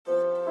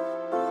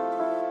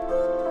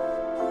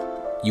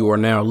You are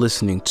now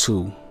listening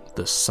to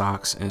the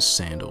Socks and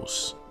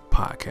Sandals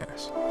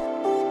podcast.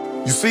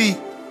 You see,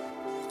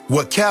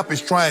 what Cap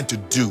is trying to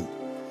do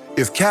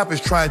is Cap is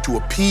trying to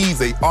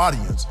appease an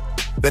audience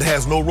that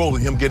has no role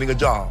in him getting a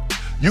job.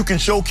 You can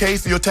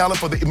showcase your talent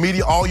for the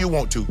media all you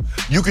want to.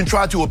 You can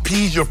try to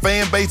appease your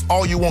fan base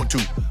all you want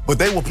to, but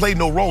they will play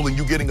no role in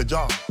you getting a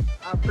job.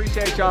 I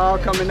appreciate y'all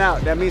coming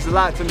out. That means a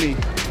lot to me.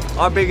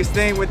 Our biggest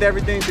thing with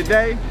everything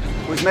today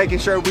was making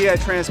sure we had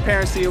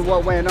transparency of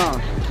what went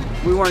on.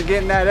 We weren't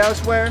getting that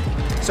elsewhere,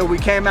 so we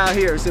came out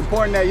here. It's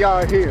important that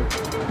y'all are here.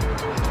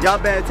 Y'all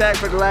been attacked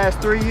for the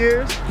last 3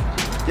 years.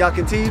 Y'all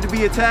continue to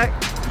be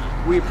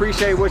attacked. We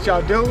appreciate what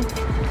y'all do.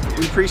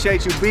 We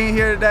appreciate you being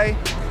here today.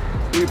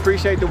 We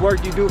appreciate the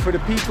work you do for the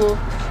people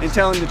and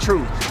telling the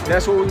truth.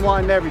 That's what we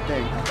want in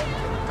everything.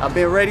 I've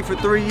been ready for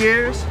 3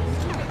 years.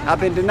 I've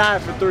been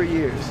denied for 3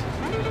 years.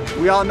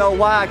 We all know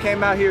why I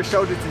came out here,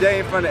 showed it today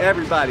in front of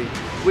everybody.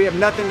 We have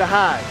nothing to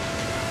hide.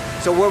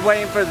 So we're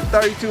waiting for the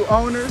 32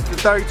 owners, the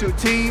 32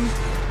 teams,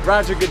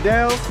 Roger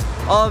Goodell,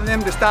 all of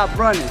them to stop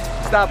running.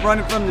 Stop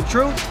running from the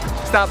truth,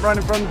 stop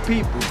running from the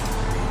people.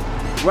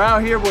 We're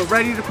out here, we're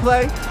ready to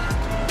play.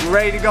 We're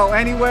ready to go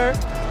anywhere.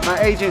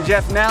 My agent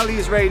Jeff Nally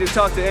is ready to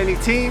talk to any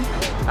team.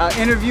 I'll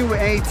interview with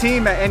any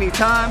team at any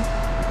time.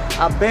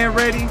 I've been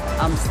ready,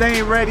 I'm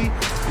staying ready,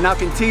 and I'll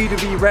continue to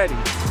be ready.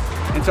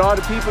 And to all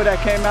the people that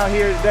came out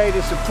here today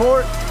to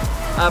support,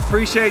 I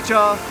appreciate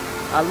y'all.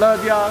 I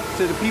love y'all.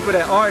 To the people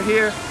that aren't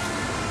here,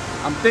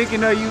 I'm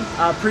thinking of you.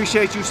 I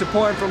appreciate you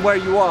supporting from where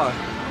you are.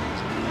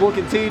 We'll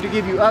continue to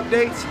give you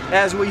updates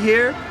as we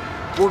hear.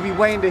 We'll be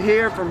waiting to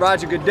hear from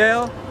Roger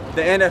Goodell,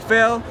 the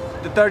NFL,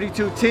 the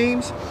 32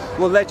 teams.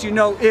 We'll let you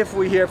know if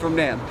we hear from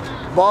them.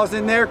 Ball's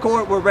in their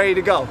court, we're ready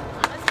to go.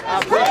 I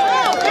appreciate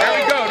it.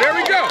 There we go, there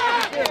we go.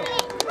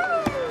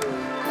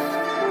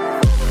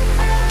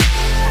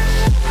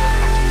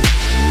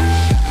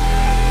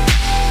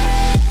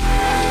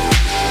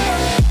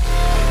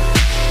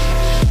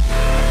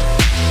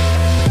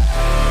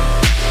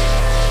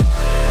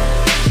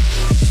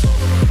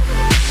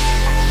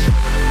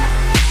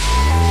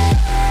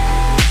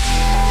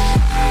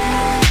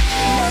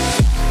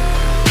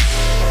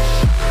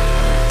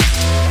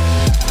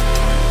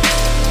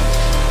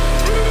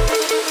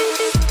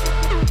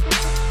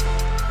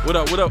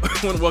 What up?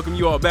 I want to welcome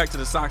you all back to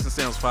the Socks and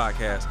Sandals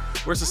podcast,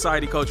 where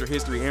society, culture,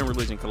 history, and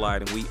religion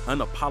collide, and we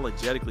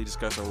unapologetically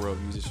discuss our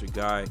worldviews. It's your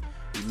guy,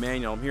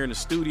 Emmanuel. I'm here in the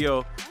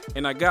studio,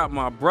 and I got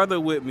my brother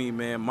with me,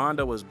 man.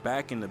 Mondo is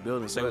back in the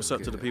building. Say what's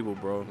up to the people,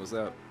 bro. What's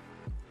up?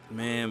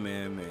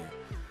 Man.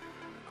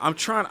 I'm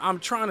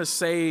trying to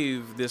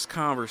save this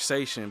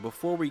conversation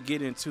before we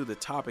get into the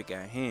topic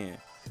at hand.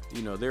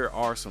 You know, there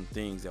are some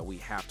things that we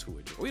have to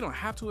address. We don't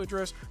have to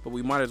address, but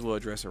we might as well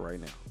address it right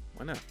now.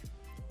 Why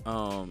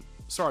not?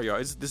 Sorry, y'all.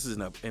 This is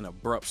an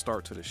abrupt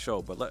start to the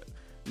show, but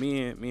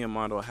me and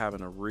Mondo are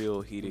having a real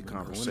heated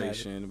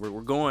conversation.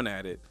 We're going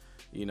at it.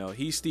 You know,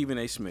 he's Stephen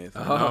A. Smith.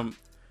 Don't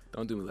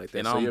do me like that.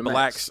 And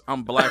so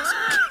I'm Black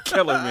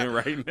Kellerman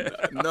right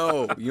now.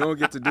 No, you don't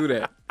get to do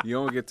that.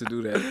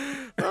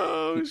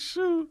 Oh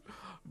shoot!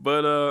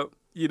 But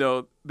you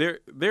know,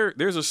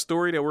 there's a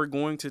story that we're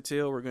going to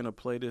tell. We're going to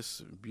play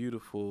this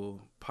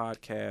beautiful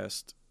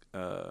podcast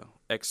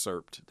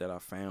excerpt that I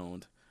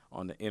found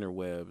on the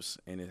interwebs,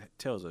 and it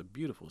tells a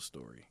beautiful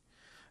story.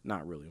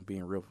 Not really, I'm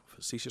being real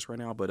facetious right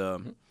now,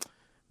 but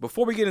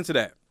before we get into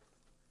that,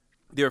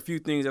 there are a few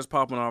things that's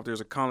popping off.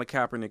 There's a Colin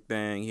Kaepernick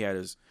thing. He had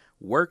his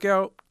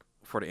workout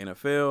for the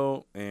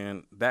NFL,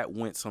 and that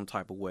went some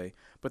type of way.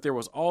 But there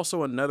was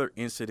also another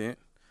incident.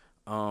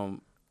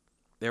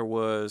 There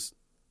was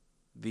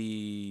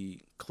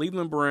the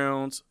Cleveland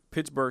Browns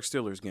Pittsburgh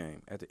Steelers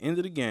game. At the end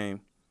of the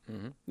game,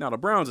 now the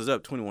Browns is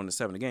up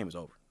 21-7. The game is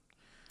over.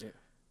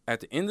 At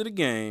the end of the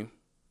game,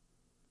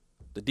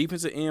 the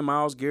defensive end,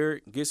 Myles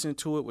Garrett, gets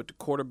into it with the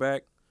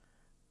quarterback,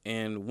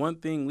 and one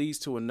thing leads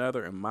to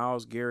another, and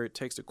Myles Garrett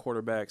takes the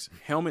quarterback's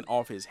helmet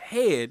off his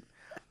head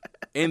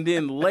and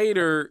then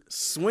later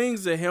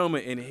swings the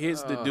helmet and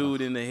hits the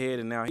dude in the head,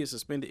 and now he's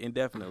suspended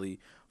indefinitely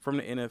from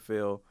the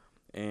NFL,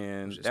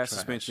 and that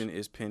suspension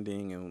is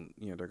pending, and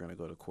you know they're going to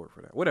go to court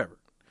for that. Whatever.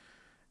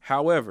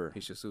 However, he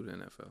should sue the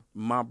NFL.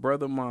 My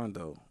brother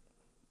Mondo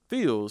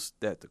feels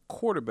that the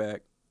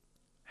quarterback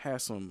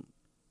has some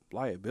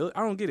liability.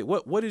 I don't get it.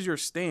 What is your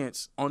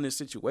stance on this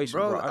situation,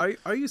 bro?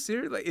 Are you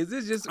serious? Like, is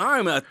this just?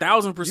 I'm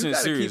 1,000%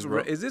 serious, bro.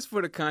 Is this for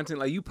the content?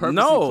 Like, you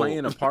purposely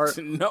playing a part?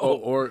 No,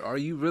 or are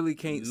you really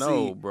can't see?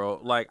 No,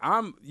 bro. Like,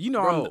 I'm an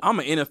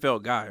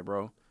NFL guy,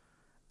 bro.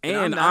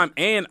 And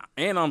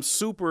I'm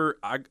super.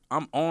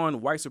 I'm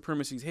on white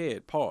supremacy's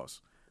head.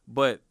 Pause.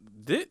 But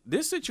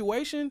this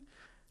situation,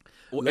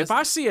 if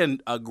I see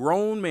a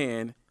grown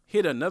man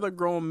hit another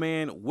grown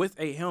man with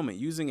a helmet,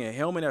 using a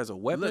helmet as a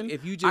weapon, look,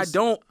 if you just,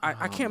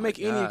 I can't make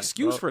any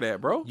excuse for that,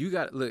 bro. You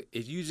got look.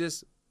 If you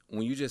just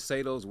when you just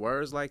say those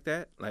words like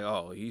that, like,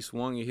 oh, he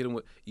swung and hit him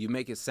with, you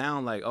make it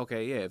sound like,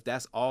 okay, yeah, if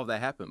that's all that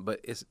happened. But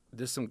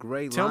there's some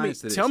gray lines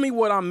to this. Tell me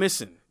what I'm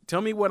missing.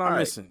 Tell me what I'm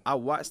missing. I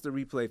watched the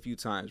replay a few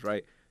times,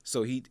 right?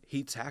 So he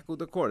tackled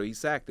the quarter, he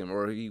sacked him,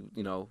 or he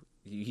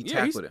he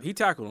tackled him. He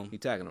tackled him. He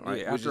tackled him,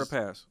 right? Yeah, after a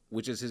pass.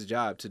 Which is his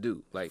job to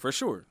do. Like For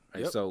sure.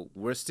 Right? Yep. So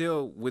we're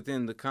still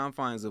within the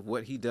confines of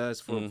what he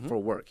does for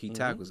work. He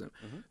tackles him.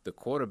 The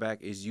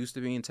quarterback is used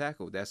to being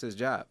tackled. That's his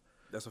job.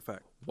 That's a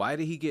fact. Why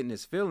did he get in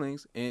his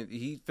feelings? And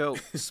he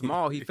felt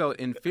small. He felt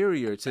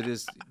inferior to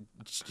this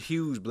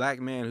huge black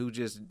man who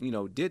just,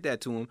 did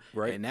that to him.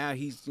 Right. And now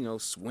he's,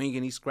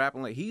 swinging, he's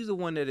scrapping. Like, he's the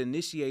one that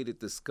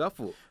initiated the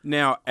scuffle.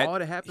 Now, all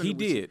that happened. He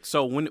did.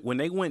 So when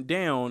they went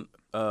down,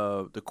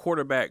 the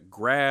quarterback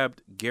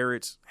grabbed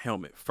Garrett's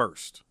helmet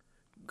first.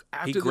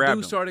 After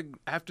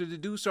the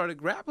dude started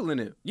grappling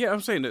him. Yeah,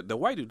 I'm saying that the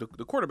white dude,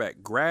 the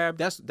quarterback, grabbed.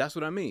 That's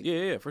what I mean.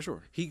 Yeah, for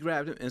sure. He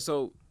grabbed him, and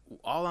so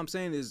all I'm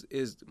saying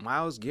is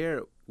Myles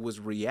Garrett was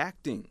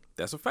reacting.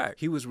 That's a fact.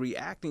 He was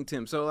reacting to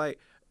him. So like,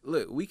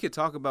 look, we could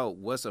talk about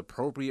what's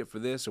appropriate for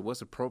this or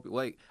what's appropriate.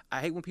 Like,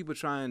 I hate when people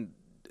try and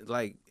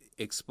like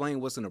explain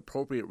what's an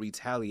appropriate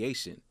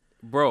retaliation,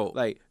 bro.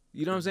 Like,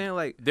 you know what I'm saying?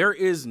 Like, there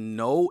is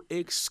no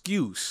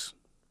excuse.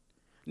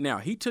 Now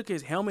he took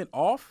his helmet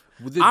off.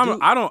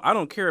 I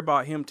don't care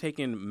about him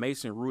taking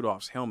Mason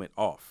Rudolph's helmet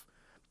off.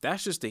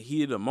 That's just the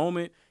heat of the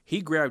moment. He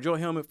grabbed your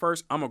helmet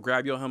first. I'm gonna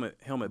grab your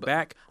helmet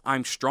back.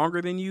 I'm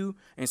stronger than you,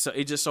 and so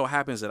it just so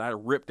happens that I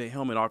ripped the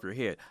helmet off your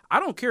head.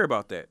 I don't care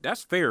about that.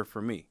 That's fair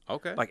for me.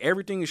 Okay. Like,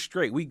 everything is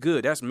straight. We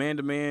good. That's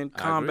man-to-man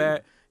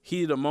combat.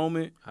 Heat of the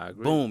moment. I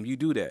agree. Boom. You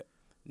do that.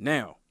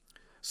 Now.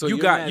 So you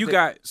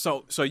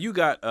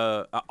got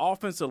an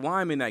offensive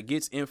lineman that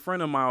gets in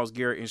front of Myles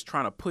Garrett and is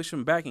trying to push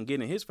him back and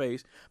get in his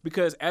face,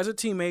 because as a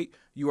teammate,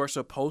 you are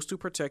supposed to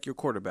protect your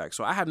quarterback.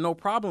 So I have no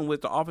problem with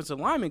the offensive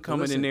lineman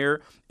coming in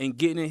there and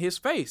getting in his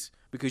face,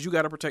 because you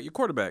got to protect your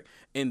quarterback.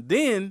 And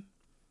then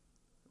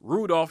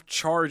Rudolph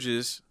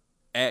charges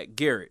at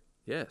Garrett.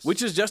 Yes.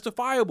 Which is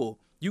justifiable.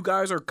 You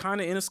guys are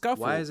kind of in a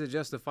scuffle. Why is it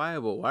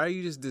justifiable? Why are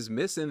you just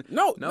dismissing?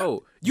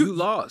 No. You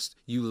lost.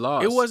 You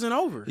lost. It wasn't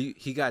over.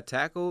 He got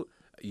tackled.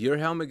 Your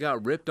helmet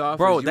got ripped off.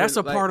 Bro, that's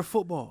a part of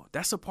football.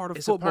 That's a part of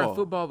it's football. It's a part of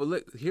football, but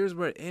look, here's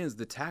where it ends.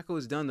 The tackle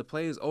is done. The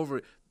play is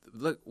over.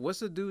 Look,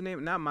 what's the dude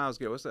name? Not Myles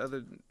Garrett.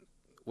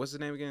 What's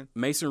his name again?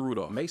 Mason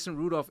Rudolph. Mason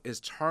Rudolph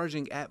is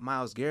charging at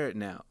Myles Garrett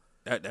now.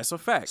 That's a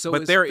fact. So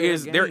but there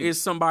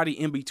is somebody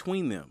in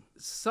between them.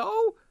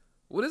 So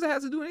what does it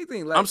have to do with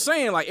anything? Like, I'm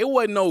saying, like, he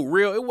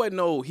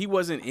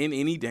wasn't in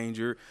any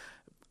danger.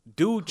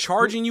 Dude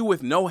charging you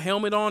with no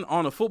helmet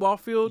on a football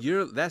field.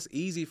 That's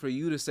easy for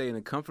you to say in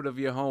the comfort of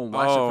your home,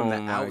 watching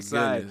from the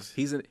outside.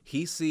 Goodness.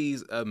 He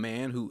sees a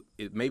man who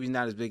maybe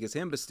not as big as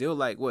him, but still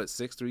like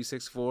 6'3",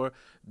 6'4",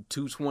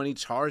 220,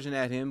 charging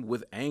at him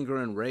with anger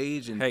and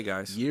rage and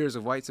years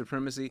of white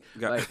supremacy.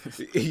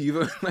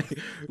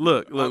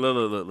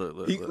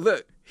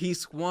 Look. He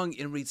swung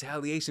in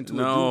retaliation to a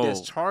dude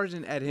that's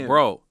charging at him.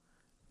 Bro,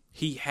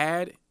 he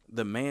had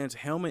the man's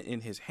helmet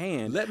in his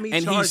hand, and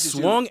he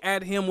swung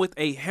at him with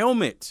a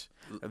helmet.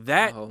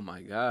 Oh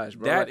my gosh,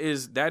 bro! That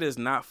is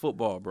not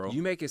football, bro.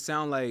 You make it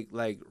sound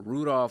like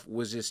Rudolph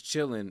was just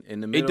chilling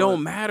in the middle. It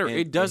don't matter.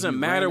 It doesn't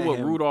matter what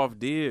Rudolph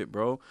did,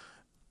 bro.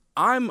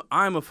 I'm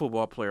a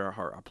football player at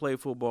heart. I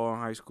played football in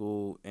high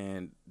school,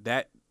 and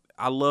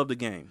I love the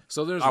game.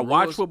 So I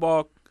watch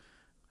football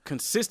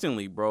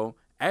consistently, bro.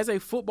 As a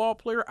football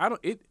player,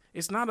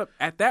 it's not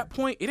at that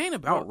point. It ain't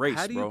about race,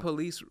 bro.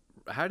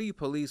 How do you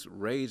police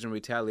rage and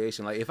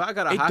retaliation? Like, if I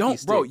got a hockey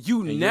stick, bro,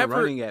 you're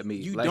running at me.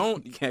 You like,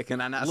 don't.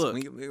 Can I not look,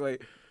 swing?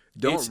 Like,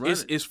 don't run.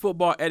 It's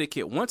football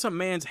etiquette. Once a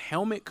man's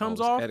helmet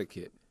comes off,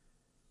 etiquette.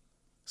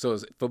 So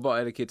is football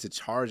etiquette to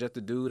charge at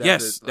the dude?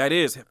 Yes, that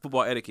is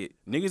football etiquette.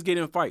 Niggas get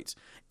in fights.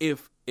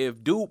 If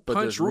dude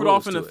punch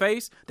Rudolph in the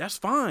face, that's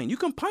fine. You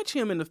can punch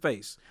him in the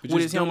face with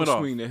his helmet off.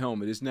 Swing the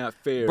helmet. It's not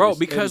fair, bro.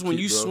 Because when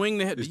you swing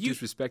the it's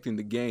disrespecting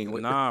the game.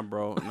 Nah,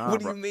 bro. What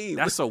do you mean?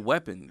 That's a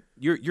weapon.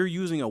 You're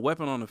using a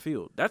weapon on the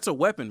field. That's a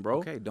weapon, bro.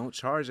 Okay, don't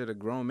charge at a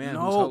grown man.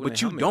 No, who's holding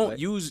but a helmet.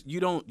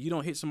 you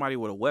don't hit somebody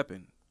with a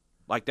weapon.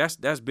 Like, that's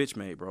bitch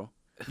made, bro.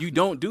 You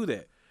don't do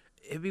that.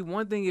 It'd be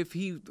one thing if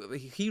he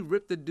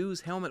ripped the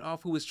dude's helmet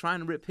off who was trying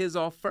to rip his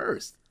off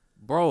first.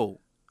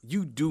 Bro,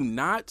 you do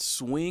not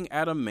swing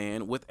at a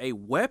man with a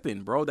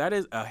weapon, bro. That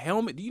is a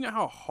helmet. Do you know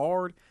how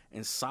hard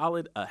and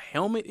solid a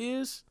helmet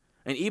is?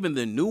 And even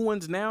the new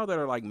ones now that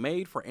are like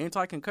made for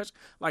anti-concussion.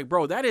 Like,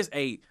 bro, that is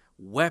a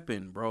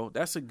weapon, bro.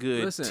 That's a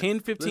good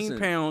 10, 15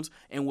 pounds.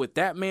 And with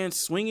that man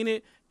swinging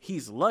it,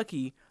 he's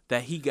lucky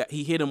that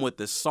he hit him with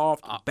the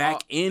soft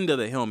back end of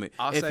the helmet.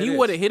 If he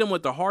would have hit him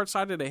with the hard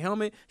side of the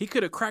helmet, he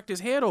could have cracked his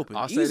head open.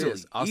 I'll say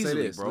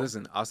this, bro.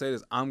 Listen, I'll say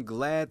this. I'm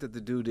glad that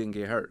the dude didn't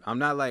get hurt. I'm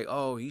not like,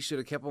 oh, he should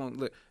have kept on.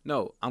 Look,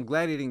 no, I'm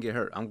glad he didn't get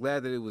hurt. I'm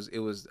glad that it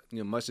was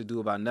much ado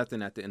about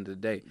nothing at the end of the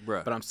day.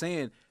 Bruh. But I'm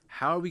saying,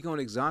 how are we going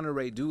to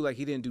exonerate dude like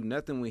he didn't do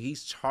nothing when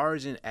he's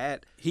charging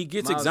at? He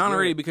gets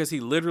exonerated because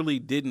he literally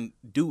didn't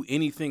do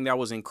anything that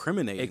was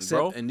incriminating, except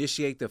bro.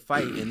 initiate the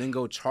fight and then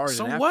go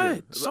charging after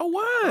him. So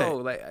what? Oh,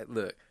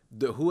 look,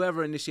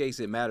 whoever initiates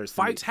it matters.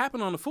 Fights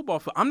happen on the football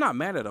field. I'm not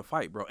mad at a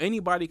fight, bro.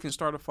 Anybody can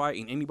start a fight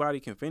and anybody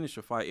can finish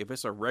a fight if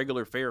it's a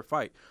regular fair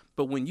fight.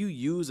 But when you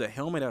use a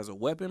helmet as a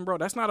weapon, bro,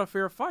 that's not a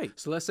fair fight.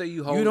 So let's say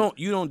you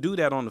don't do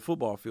that on the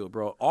football field,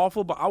 bro. All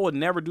football, I would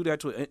never do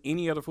that to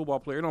any other football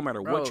player. It don't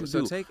matter what you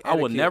do. I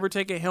would never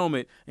take a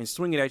helmet and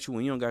swing it at you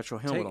when you don't got your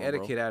helmet on, bro.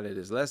 Take etiquette out of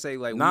this. Let's say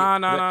like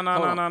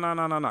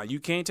nah. You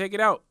can't take it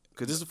out.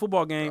 Because this is a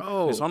football game.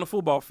 It's on the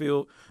football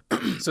field.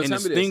 So and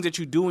it's things that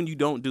you do and you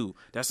don't do.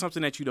 That's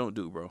something that you don't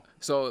do, bro.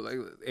 So like,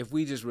 if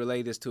we just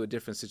relate this to a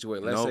different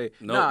situation, let's say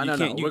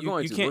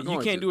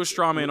you can't do a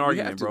straw man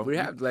argument, bro. We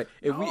have to, like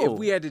if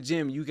we at the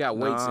gym, you got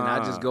weights and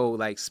I just go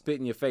like spit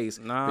in your face,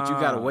 but you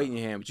got a weight in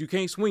your hand, but you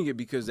can't swing it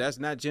because that's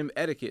not gym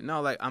etiquette.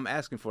 No, like I'm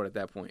asking for it at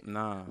that point.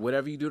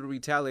 Whatever you do to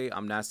retaliate,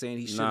 I'm not saying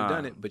he should have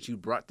done it, but you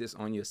brought this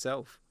on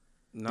yourself.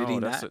 No,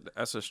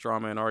 that's a straw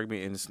man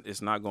argument, and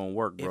it's not gonna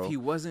work, bro. If he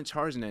wasn't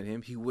charging at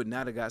him, he would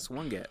not have got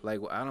swung at.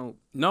 Like I don't.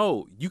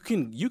 No, you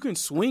can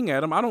swing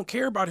at him. I don't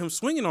care about him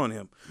swinging on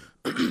him.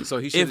 So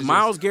he if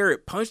Myles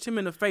Garrett punched him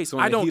in the face,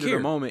 I don't care.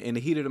 In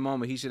the heat of the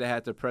moment, he should have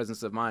had the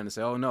presence of mind to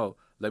say, "Oh no,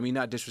 let me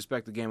not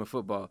disrespect the game of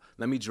football.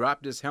 Let me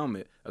drop this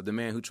helmet of the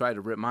man who tried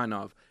to rip mine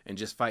off and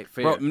just fight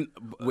fair." Bro,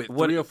 with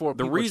 3 or 4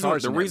 people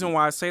charging. The reason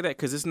why I say that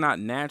because it's not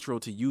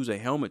natural to use a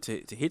helmet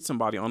to hit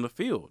somebody on the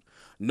field.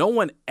 No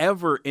one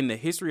ever in the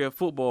history of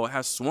football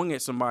has swung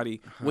at somebody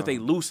with a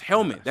loose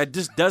helmet. That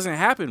just doesn't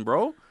happen,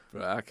 bro.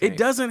 It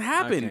doesn't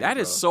happen. That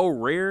is so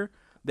rare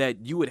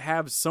that you would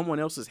have someone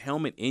else's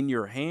helmet in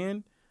your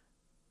hand.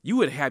 You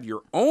would have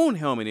your own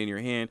helmet in your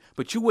hand,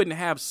 but you wouldn't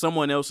have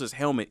someone else's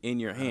helmet in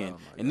your hand.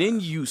 And then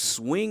you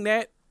swing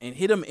that and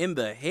hit him in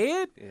the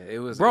head? Yeah,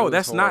 that's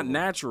horrible. Not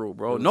natural,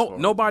 bro.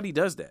 Nobody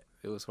does that.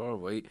 It was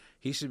horrible.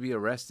 He should be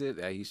arrested.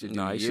 He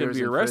shouldn't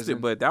be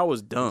arrested, but that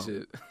was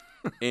dumb.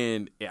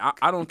 And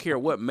I don't care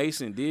what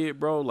Mason did,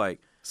 bro.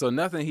 Like, so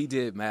nothing he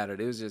did mattered.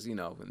 It was just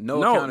no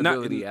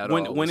accountability at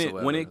all.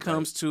 When it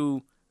comes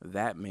to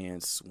that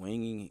man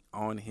swinging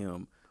on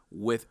him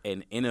with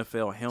an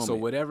NFL helmet. So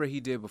whatever he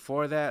did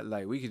before that,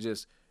 like we could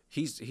just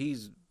he's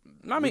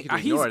gonna get.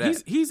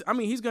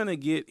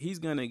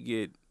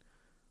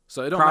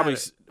 So it don't probably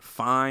matter.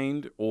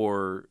 Fined,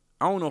 or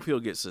I don't know if he'll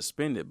get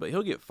suspended, but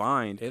he'll get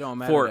fined. It don't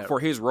matter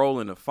for his role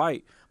in the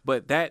fight.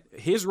 But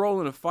his role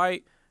in the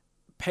fight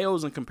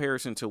pales in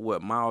comparison to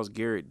what Myles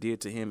Garrett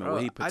did to him and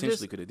what he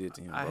potentially could have did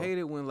to him. Bro. I hate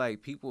it when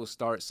like people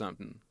start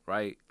something,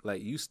 right?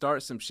 Like you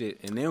start some shit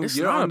and then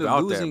you're on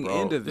the losing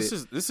end of it.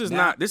 This is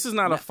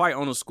not a fight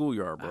on the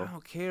schoolyard, bro. I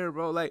don't care,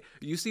 bro. Like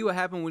you see what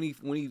happened when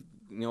he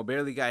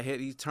barely got hit.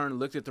 He turned and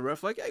looked at the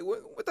ref like, hey,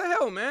 what the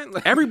hell, man?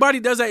 Like,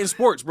 everybody does that in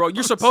sports, bro.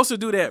 You're supposed to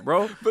do that,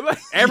 bro. But like,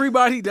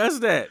 everybody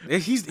does that.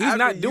 He's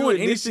not doing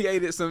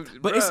anything.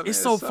 But it's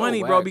so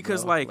funny, bro,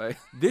 because like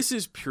this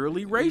is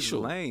purely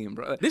racial. Lame,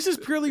 bro. This is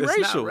purely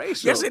racial. Not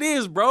racial. Yes, it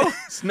is, bro.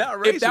 It's not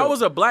racial. If that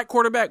was a black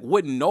quarterback,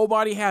 wouldn't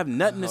nobody have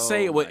nothing to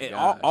say?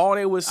 All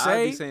they would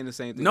say. I'd be saying the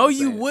same thing. No,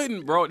 you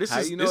wouldn't, bro. This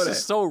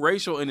is so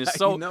racial, and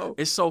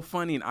it's so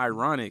funny and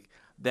ironic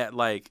that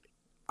like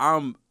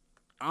I'm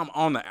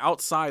on the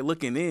outside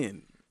looking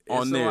in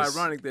on this. It's so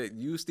ironic that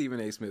you Stephen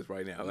A. Smith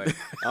right now. Like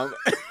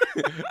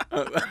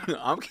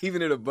I'm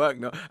keeping it a buck.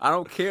 No, I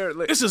don't care.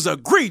 Like, this is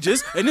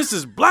egregious and this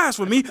is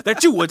blasphemy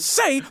that you would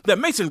say that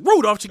Mason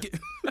Rudolph should get.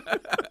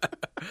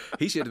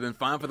 He should have been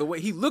fined for the way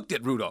he looked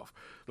at Rudolph.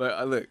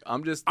 Like, look,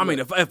 I'm just. I mean,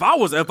 if I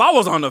was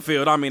on the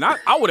field, I mean,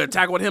 I would have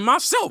tackled him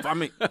myself. I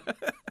mean,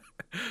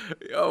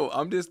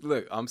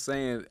 I'm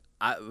saying,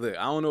 I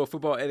don't know what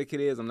football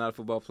etiquette is. I'm not a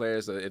football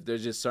player, so if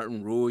there's just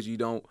certain rules you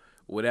don't.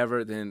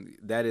 Whatever, then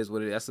that is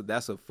what it is.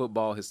 That's a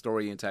football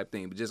historian type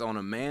thing. But just on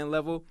a man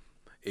level,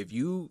 if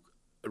you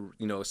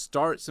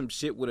start some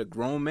shit with a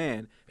grown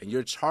man and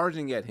you're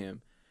charging at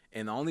him,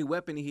 and the only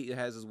weapon he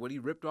has is what he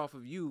ripped off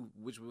of you,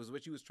 which was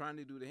what you was trying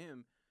to do to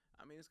him.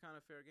 I mean, it's kind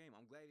of fair game.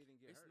 I'm glad he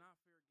didn't get hurt. It's not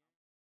fair game.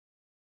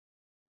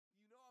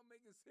 I'm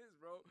making sense,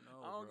 bro.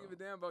 No, I don't give a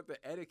damn about the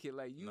etiquette.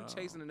 Like you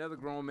chasing another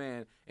grown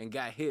man and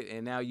got hit,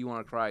 and now you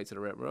want to cry to the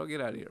ref, bro.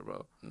 Get out of here,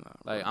 bro.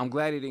 Like I'm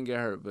glad he didn't get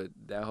hurt, but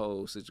that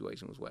whole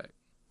situation was whack.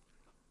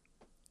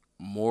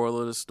 Moral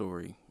of the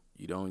story: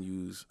 you don't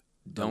lose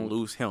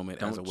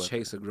helmet as a weapon. Don't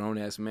chase a grown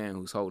ass man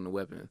who's holding a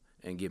weapon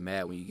and get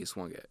mad when you get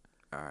swung at.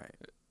 All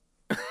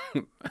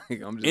right.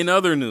 In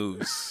other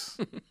news,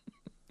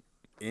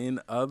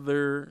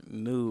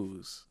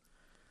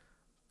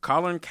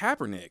 Colin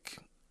Kaepernick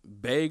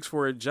begs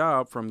for a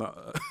job from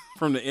the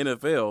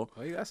NFL.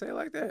 Why you gotta say it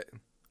like that?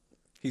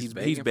 He's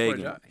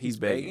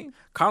begging.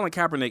 Colin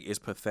Kaepernick is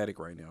pathetic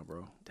right now,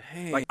 bro.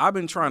 Dang. Like I've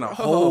been trying to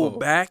hold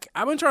back.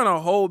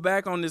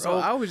 on this. Bro,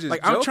 I was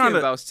just joking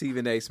about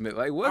Stephen A. Smith.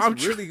 Like,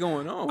 what's really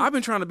going on? I've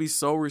been trying to be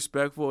so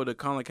respectful of the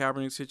Colin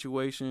Kaepernick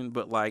situation,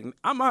 but like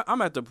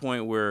I'm at the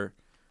point where,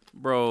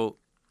 bro,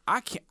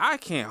 I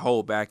can't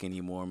hold back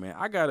anymore, man.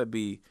 I gotta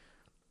be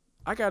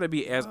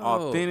as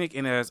authentic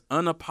and as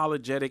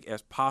unapologetic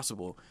as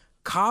possible.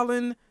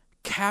 Colin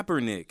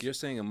Kaepernick, you're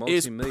saying a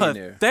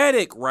multi-millionaire, is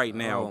pathetic right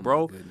now,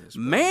 bro. Goodness,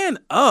 bro. Man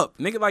up,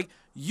 nigga. Like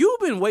you've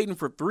been waiting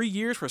for 3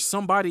 years for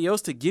somebody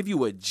else to give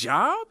you a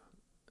job.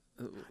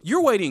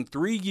 You're waiting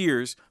 3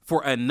 years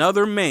for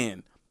another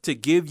man to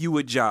give you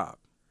a job.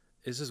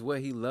 It's just what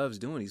he loves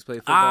doing. He's played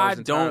football his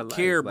entire don't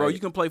care, life. bro. Like, You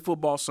can play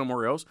football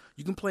somewhere else.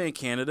 You can play in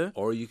Canada.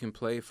 or you can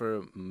play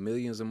for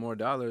millions or more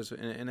dollars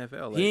in the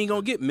NFL. He ain't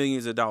gonna get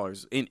millions of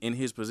dollars in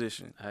his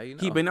position. How you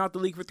know? He been out the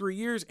league for 3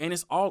 years, and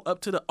it's all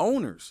up to the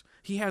owners.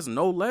 He has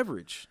no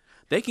leverage.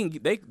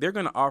 They're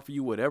gonna offer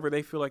you whatever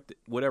they feel like,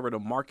 whatever the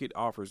market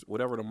offers,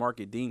 whatever the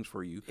market deems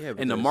for you. Yeah,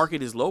 and the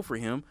market is low for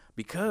him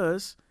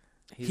because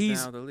He's been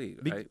out of the league,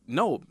 right?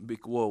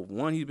 Well,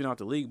 one, he's been out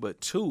the league, but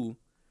two,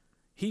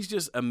 he's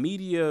just a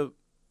media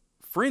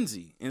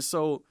frenzy, and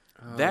so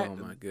that Oh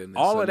my goodness!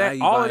 all So of now that,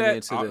 you all of buying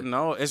that, into the-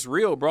 no, it's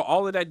real, bro.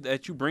 All of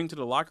that you bring to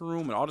the locker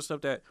room and all the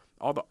stuff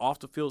all the off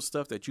the field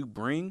stuff that you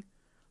bring,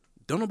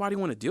 don't nobody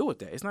want to deal with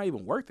that. It's not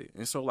even worth it.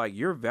 And so like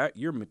your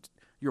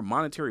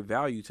monetary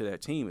value to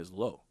that team is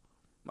low.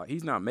 Like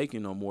he's not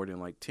making no more than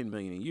like $10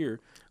 million a year.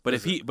 But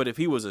if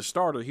he was a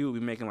starter, he would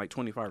be making like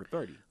 25 or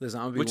 30.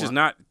 Listen, which is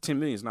not $10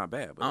 million is not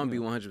bad. But, I'm gonna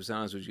be 100%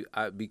 honest with you.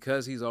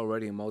 Because he's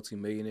already a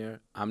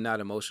multimillionaire, I'm not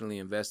emotionally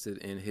invested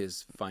in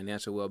his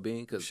financial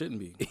well-being because shouldn't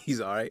be.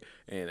 He's all right,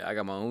 and I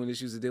got my own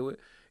issues to deal with.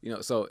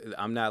 So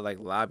I'm not like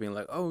lobbying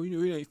like, oh, it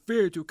ain't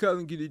fair to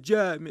Colin get a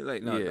job.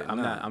 Like, no, Yeah,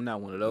 I'm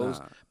not one of those.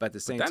 Nah. But at the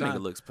same that time,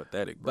 nigga looks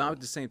pathetic, bro. But at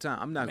the same time,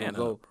 I'm not Man gonna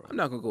go. up, bro. I'm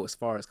not gonna go as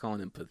far as calling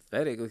him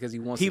pathetic because he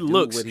wants. He to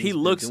looks. Do what He he's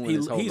looks. been doing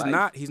his whole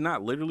life. He's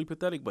not literally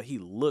pathetic, but he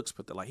looks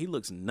pathetic. Like he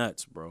looks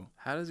nuts, bro.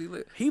 How does he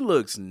look? He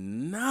looks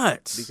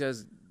nuts.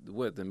 Because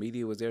what, the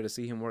media was there to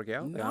see him work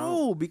out?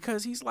 No,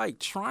 because he's like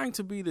trying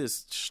to be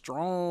this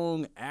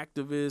strong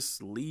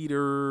activist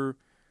leader.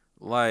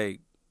 Like,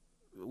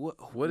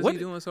 What is he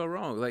doing so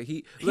wrong? Like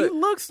he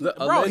looks, bro.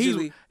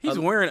 Allegedly, He's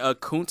wearing a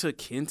Kunta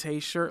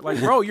Kinte shirt. Like,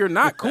 bro, you're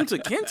not Kunta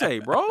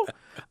Kinte, bro.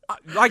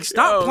 Like,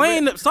 stop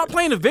playing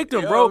the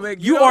victim, bro. Man,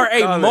 you are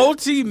a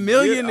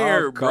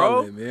multi-millionaire, bro.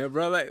 Colin, man,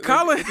 bro. Like,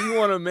 Colin, if you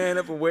want to man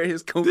up and wear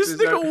his Kunta this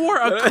nigga shirt, wore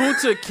a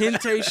Kunta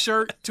Kinte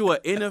shirt to an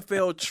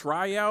NFL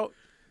tryout.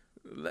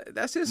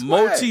 That's his swag.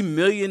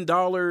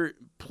 Multi-million-dollar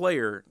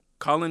player,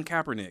 Colin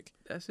Kaepernick.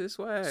 That's his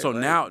swag. So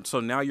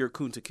now you're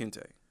Kunta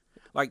Kinte.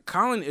 Like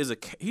Colin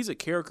he's a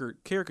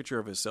caricature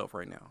of himself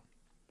right now.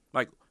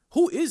 Like,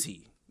 who is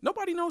he?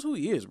 Nobody knows who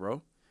he is,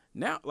 bro.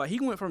 Now, like, he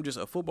went from just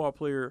a football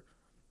player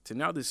to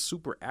now this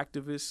super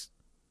activist.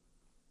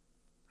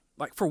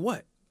 Like, for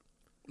what?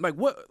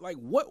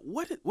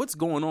 What's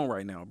going on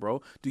right now,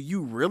 bro? Do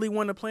you really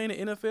want to play in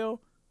the NFL?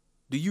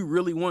 Do you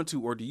really want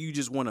to, or do you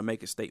just want to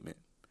make a statement?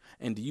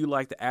 And do you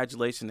like the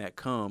adulation that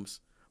comes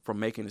from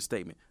making a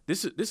statement?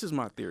 This is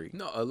my theory.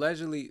 No,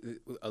 allegedly,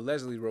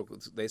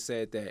 they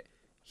said that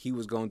he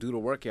was going to do the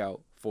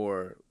workout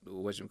for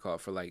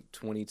for like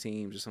 20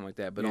 teams or something like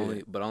that, but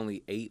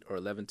only 8 or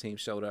 11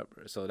 teams showed up.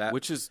 So that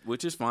which is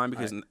fine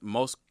because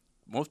most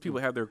people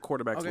have their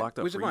quarterbacks locked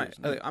up which for is fine. years.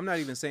 Like, I'm not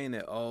even saying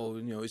that. Oh,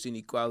 it's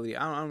inequality.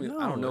 I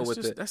don't know what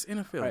that's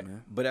NFL, right?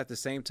 Man. But at the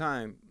same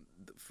time,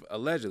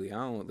 allegedly, I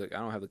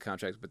don't have the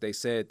contracts, but they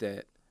said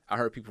that. I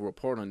heard people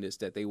report on this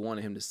that they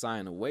wanted him to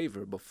sign a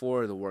waiver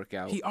before the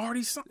workout. He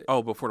already signed.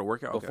 Oh, before the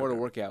workout. Before the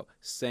workout,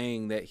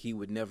 saying that he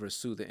would never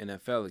sue the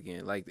NFL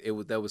again. Like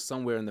that was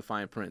somewhere in the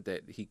fine print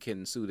that he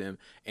couldn't sue them,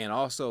 and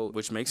also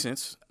which makes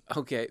sense.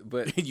 Okay,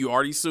 but you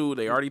already sued.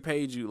 They already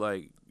paid you.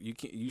 Like you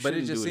can't. You but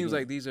it just do seems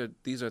again. like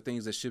these are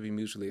things that should be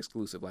mutually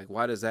exclusive. Like,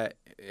 why does that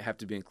have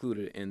to be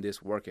included in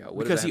this workout?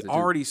 What because does he that have to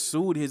do? already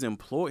sued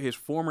his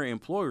former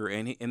employer,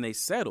 and they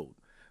settled.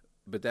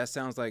 But that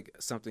sounds like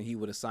something he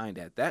would have signed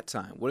at that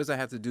time. What does that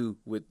have to do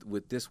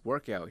with this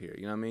workout here?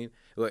 You know what I mean?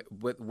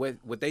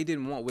 What they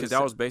didn't want because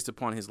that was based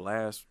upon his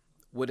last.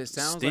 What it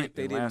sounds stint like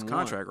they and didn't last want.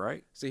 contract,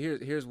 right? So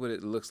here's what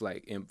it looks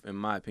like in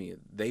my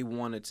opinion. They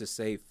wanted to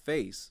save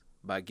face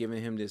by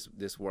giving him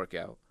this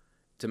workout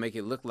to make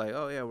it look like,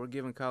 oh yeah, we're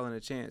giving Colin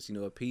a chance.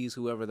 Appease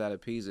whoever that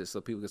appeases,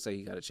 so people can say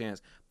he got a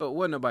chance. But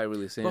wasn't nobody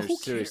really saying But who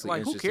seriously cares?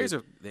 Like, who interested. cares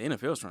if the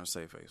NFL is trying to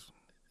save face?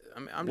 I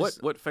mean,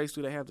 what face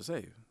do they have to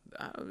save?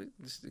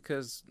 Just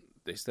because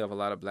they still have a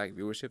lot of black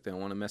viewership. They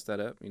don't want to mess that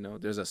up.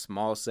 There's a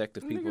small sect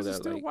of people Niggas that are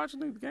still like watching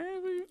the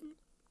game.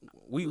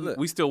 We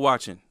Look. still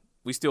watching.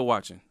 We still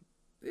watching.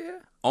 Yeah.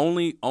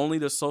 Only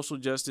the social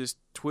justice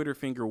Twitter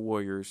finger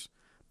warriors,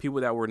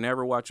 people that were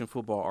never watching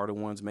football, are the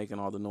ones making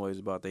all the noise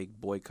about they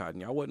boycotting.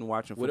 Y'all wasn't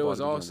watching football.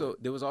 Well,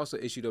 there was also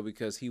issue though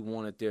because he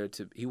wanted it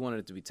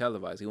to be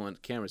televised. He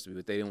wanted cameras to be,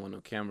 but they didn't want no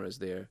cameras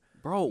there.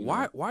 Bro,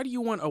 why do you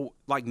want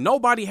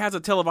nobody has a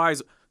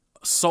televised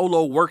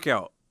solo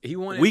workout? He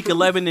wanted week proof.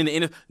 11 in the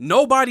NFL.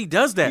 Nobody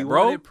does that, He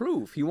bro. wanted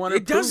proof. He wanted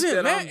it proof doesn't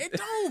that matter. It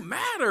don't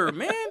matter,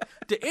 man.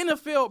 The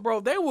NFL, bro,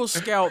 they will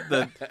scout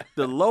the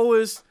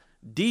lowest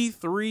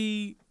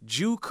D3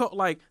 JUCO.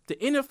 Like, the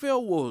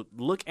NFL will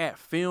look at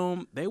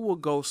film. They will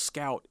go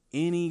scout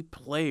any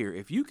player.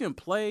 If you can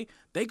play,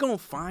 they gonna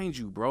find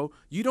you, bro.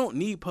 You don't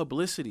need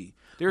publicity.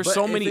 There's But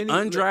so if many any-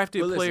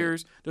 undrafted but listen,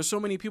 players. There's so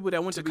many people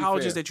that went to be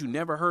colleges fair. that you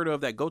never heard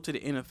of that go to the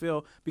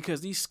NFL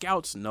because these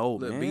scouts know,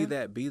 Look,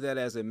 man. be that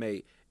as it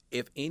may,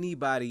 if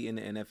anybody in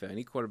the NFL,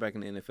 any quarterback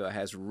in the NFL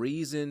has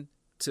reason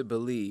to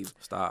believe.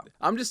 Stop.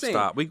 I'm just saying.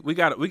 Stop. We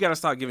got to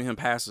stop giving him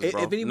passes,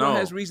 bro. If anyone no.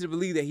 has reason to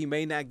believe that he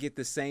may not get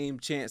the same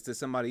chance that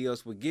somebody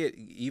else would get,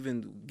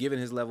 even given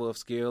his level of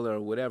skill or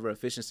whatever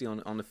efficiency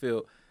on the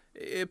field,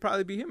 it'd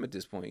probably be him at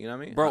this point. You know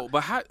what I mean, bro?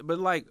 But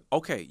like,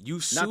 okay, you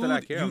sued. Not that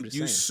I care, I'm just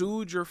you saying.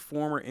 sued your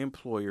former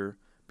employer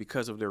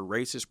because of their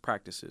racist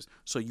practices.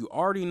 So you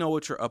already know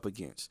what you're up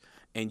against,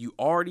 and you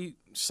already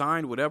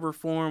signed whatever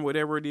form,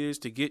 whatever it is,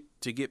 to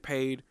get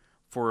paid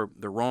for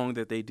the wrong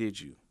that they did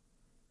you.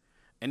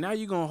 And now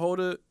you're gonna hold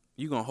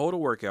a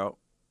workout,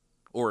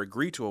 or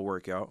agree to a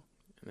workout,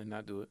 and then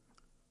not do it.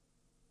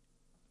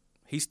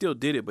 He still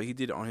did it, but he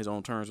did it on his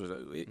own terms.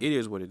 It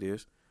is what it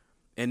is.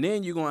 And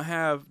then you're gonna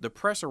have the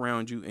press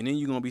around you, and then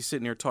you're gonna be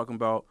sitting there talking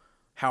about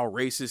how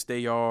racist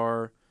they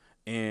are,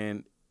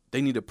 and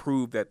they need to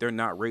prove that they're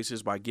not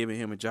racist by giving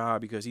him a job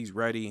because he's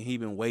ready and he's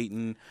been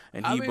waiting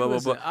and he blah blah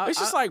blah. It's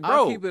just like,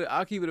 bro,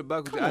 I'll keep it a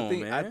buck. Come on,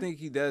 man. I think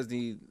he does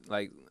need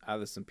like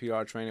either some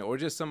PR training or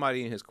just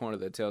somebody in his corner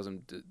that tells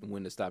him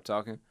when to stop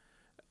talking.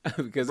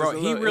 Because bro,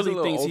 he really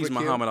thinks he's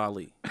Muhammad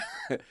Ali.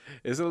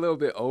 It's a little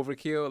bit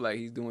overkill, like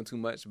he's doing too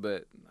much.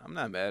 But I'm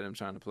not mad at him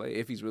trying to play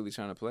if he's really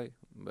trying to play.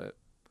 But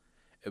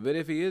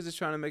if he is just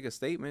trying to make a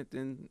statement,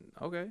 then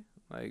okay.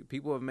 Like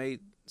people have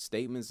made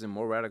statements in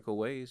more radical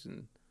ways,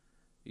 and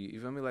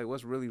you feel me? Like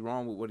what's really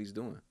wrong with what he's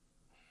doing?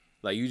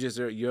 Like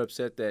you're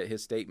upset that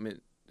his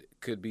statement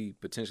could be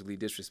potentially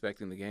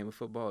disrespecting the game of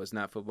football. It's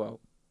not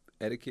football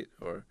etiquette,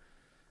 or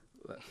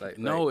like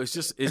no, it's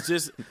just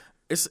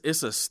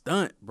it's a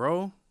stunt,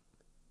 bro.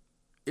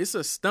 It's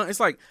a stunt. It's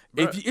like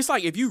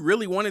if you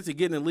really wanted to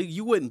get in the league,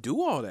 you wouldn't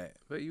do all that.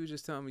 But you were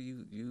just telling me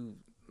you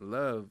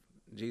love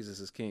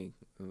Jesus is King,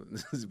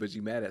 but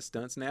you mad at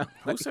stunts now?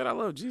 Who said I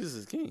love Jesus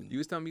is King? You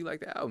was telling me you like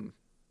the album.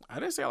 I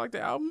didn't say I like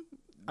the album.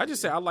 I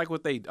just said I like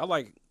what they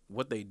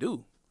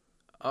do.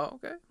 Oh,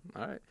 okay,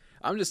 all right.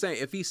 I'm just saying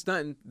if he's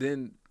stunting,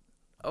 then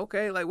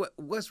okay. Like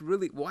what's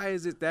really? Why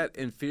is it that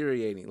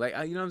infuriating? Like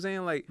you know what I'm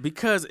saying? Like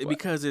because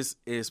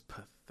it's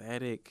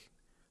pathetic.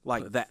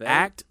 Like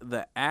pathetic?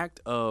 the act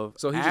of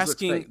so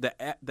asking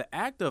the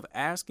act of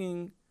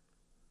asking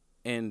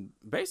and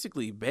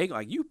basically begging,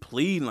 like you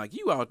pleading, like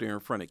you out there in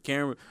front of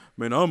camera,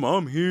 man.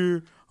 I'm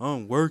here,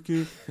 I'm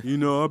working. You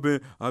know, I've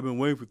been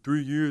waiting for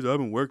 3 years. I've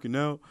been working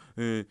out,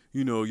 and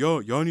you know,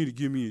 y'all need to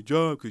give me a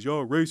job because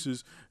y'all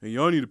racist, and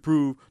y'all need to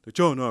prove that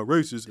y'all not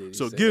racist.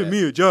 So give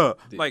me a job.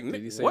 Did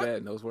he say that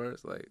in those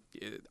words? Like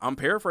I'm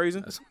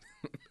paraphrasing.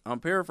 I'm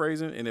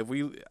paraphrasing, and if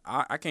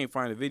I can't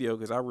find a video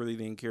because I really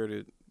didn't care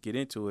to get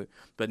into it.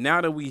 But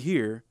now that we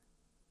here,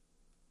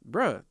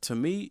 bruh, to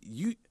me,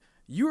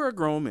 you're a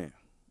grown man,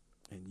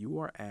 and you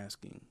are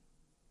asking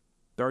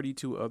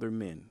 32 other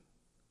men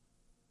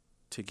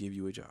to give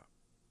you a job.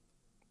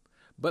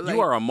 But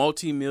you are a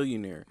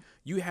multimillionaire.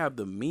 You have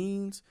the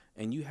means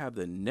and you have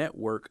the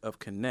network of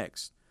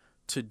connects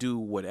to do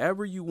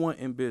whatever you want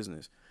in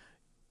business.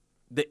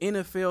 The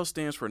NFL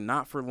stands for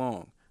not for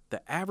long.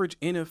 The average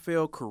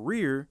NFL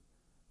career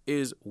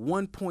is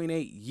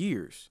 1.8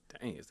 years.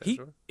 Dang, is that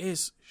short?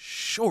 It's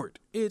short.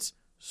 It's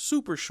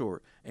super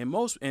short. And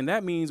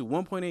that means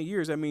 1.8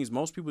 years. That means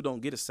most people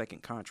don't get a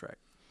second contract.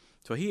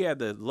 So he had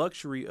the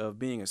luxury of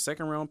being a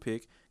second-round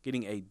pick,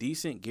 getting a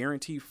decent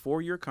guaranteed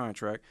 4-year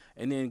contract,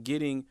 and then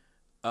getting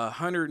a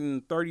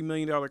 $130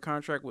 million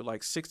contract with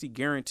like 60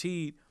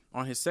 guaranteed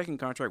on his second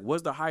contract.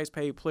 Was the highest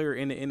paid player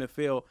in the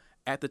NFL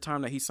at the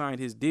time that he signed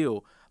his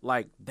deal.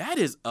 Like, that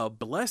is a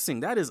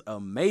blessing. That is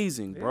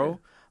amazing, bro. Yeah.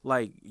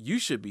 Like, you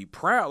should be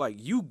proud. Like,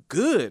 you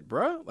good,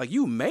 bro. Like,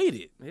 you made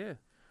it. Yeah.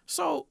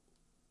 So,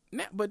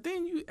 but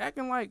then you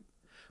acting like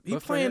he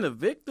playing the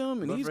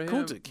victim, and he's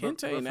Kunta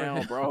Kinte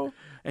now, bro.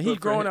 And he's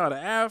growing out an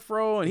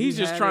afro, and he's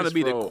just trying to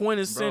be the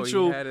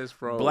quintessential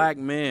black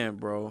man,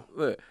 bro.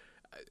 Look,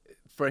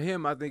 for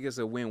him, I think it's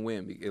a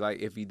win-win. Like,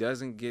 if he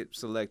doesn't get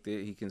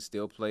selected, he can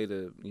still play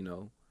the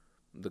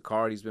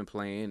card he's been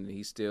playing, and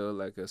he's still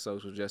like a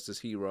social justice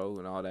hero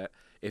and all that.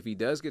 If he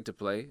does get to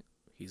play,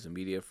 he's a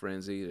media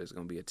frenzy. There's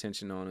going to be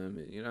attention on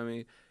him. You know what I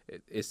mean?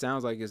 It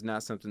sounds like it's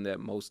not something that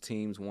most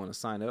teams want to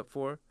sign up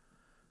for.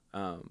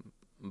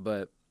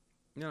 But,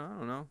 I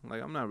don't know.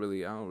 Like, I don't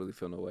really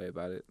feel no way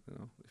about it.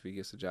 If he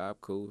gets a job,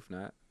 cool. If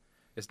not,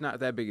 it's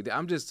not that big a deal.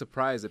 I'm just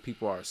surprised that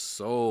people are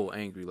so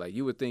angry. Like,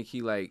 you would think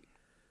he, like,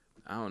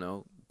 I don't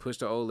know,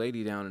 pushed an old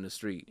lady down in the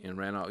street and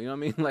ran off. You know what I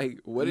mean? Like,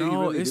 what did he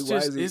really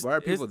do? Why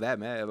are people that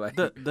mad? Like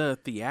the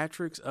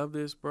theatrics of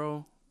this,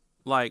 bro.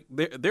 Like,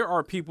 there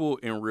are people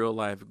in real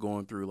life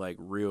going through like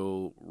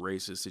real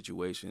racist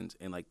situations,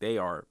 and like they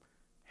are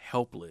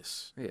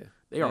helpless. Yeah,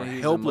 they are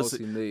helpless.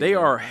 They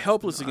are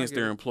helpless against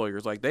their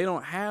employers. Like, they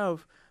don't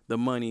have the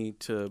money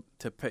to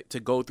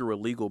go through a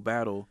legal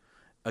battle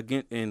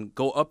again and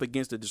go up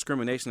against the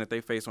discrimination that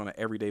they face on an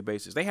everyday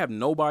basis. They have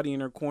nobody in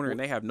their corner, and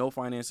they have no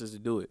finances to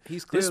do it.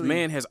 This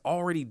man has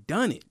already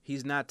done it.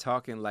 He's not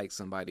talking like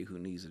somebody who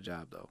needs a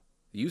job, though.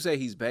 You say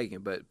he's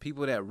begging, but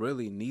people that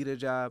really need a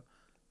job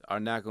are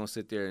not going to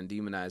sit there and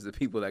demonize the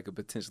people that could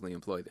potentially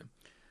employ them.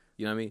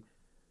 You know what I mean?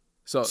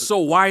 So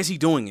why is he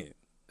doing it?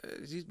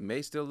 He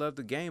may still love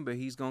the game, but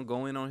he's going to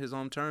go in on his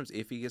own terms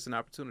if he gets an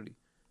opportunity.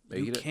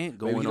 You can't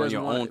go in on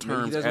your own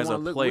terms as a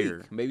player.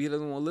 Weak. Maybe he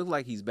doesn't want to look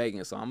like he's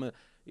begging. So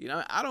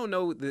I don't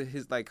know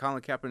his like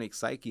Colin Kaepernick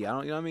psyche. I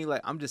don't, you know what I mean?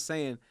 Like I'm just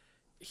saying,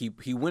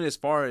 he went as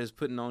far as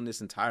putting on this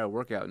entire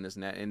workout and this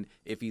and that. And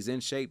if he's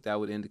in shape, that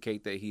would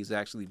indicate that he's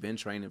actually been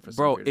training for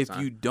some period of time.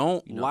 If you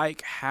don't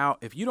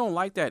if you don't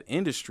like that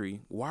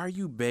industry, why are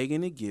you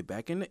begging to get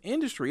back in the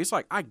industry? It's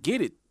like I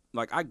get it.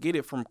 Like I get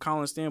it from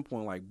Colin's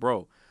standpoint. Like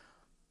bro,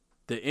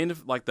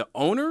 the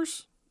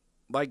owners,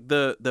 like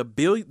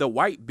the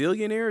white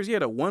billionaires, the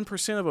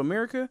 1% of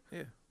America,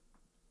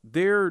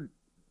 they're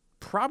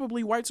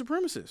probably white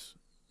supremacists.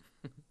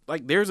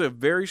 Like there's a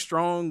very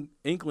strong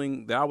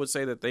inkling that I would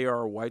say that they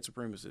are white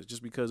supremacists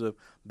just because of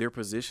their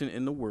position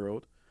in the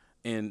world,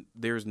 and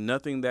there's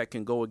nothing that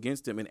can go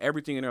against them, and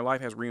everything in their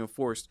life has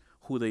reinforced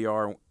who they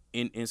are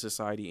in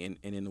society and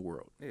in the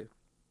world. Yeah.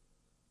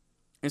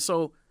 And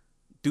so,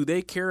 do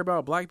they care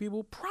about black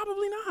people?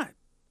 Probably not.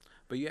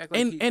 But you act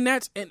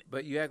like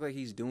but you act like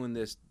he's doing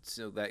this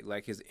so that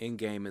like his end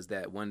game is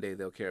that one day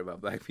they'll care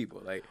about black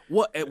people. Like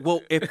well,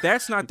 if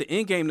that's not the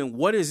end game, then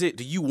what is it?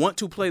 Do you want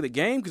to play the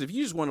game? Because if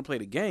you just want to play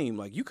the game,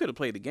 like you could have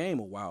played the game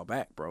a while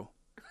back, bro.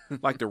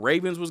 Like the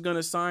Ravens was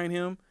gonna sign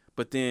him,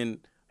 but then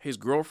his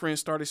girlfriend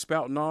started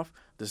spouting off.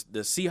 The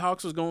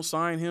Seahawks was gonna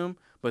sign him,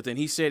 but then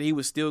he said he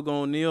was still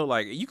gonna kneel.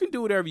 Like you can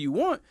do whatever you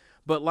want,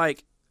 but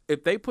like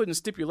if they putting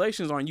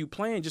stipulations on you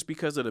playing just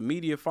because of the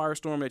media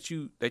firestorm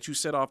that you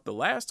set off the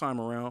last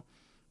time around,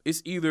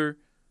 it's either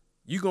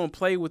you gonna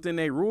play within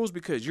their rules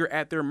because you're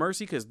at their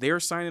mercy because they're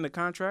signing a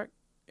contract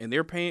and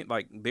they're paying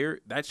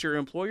that's your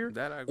employer,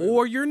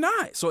 or you're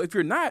not. So if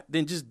you're not,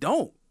 then just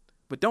don't.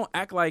 But don't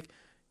act like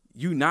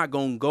you not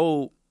gonna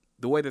go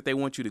the way that they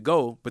want you to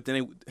go.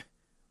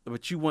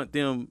 But you want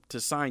them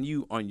to sign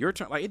you on your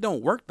term. Like it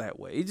don't work that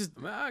way.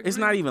 It's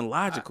not even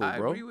logical,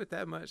 bro. I agree with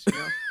that much. You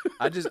know?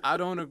 I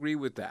don't agree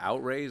with the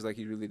outrage. Like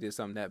he really did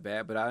something that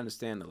bad. But I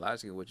understand the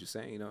logic of what you're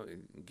saying. You know,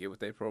 get with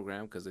their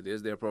program because it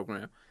is their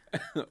program,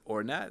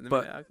 or not.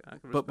 I can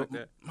respect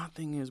that. My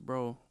thing is,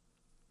 bro,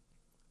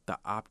 the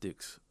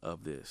optics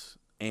of this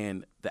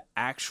and the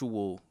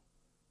actual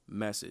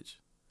message.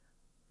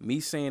 Me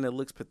saying it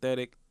looks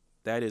pathetic,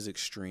 that is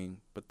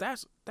extreme. But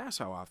that's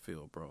how I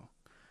feel, bro.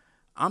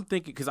 I'm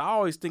thinking, because I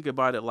always think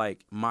about it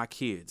like my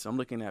kids. I'm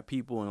looking at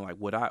people and like,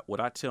 would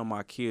I tell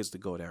my kids to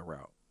go that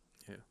route?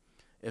 Yeah.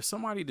 If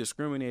somebody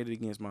discriminated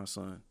against my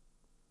son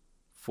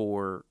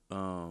for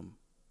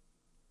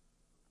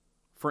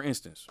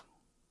instance,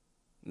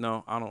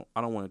 no, I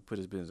don't want to put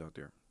his business out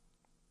there.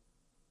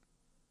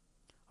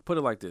 I'll put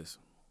it like this.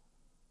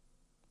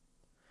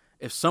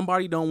 If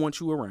somebody don't want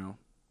you around,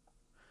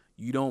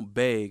 you don't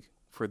beg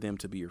for them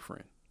to be your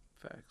friend.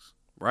 Facts.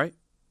 Right?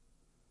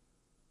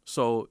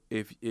 So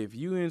if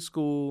you in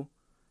school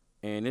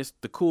and it's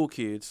the cool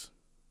kids,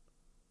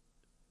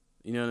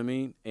 you know what I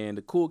mean? And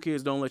the cool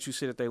kids don't let you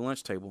sit at their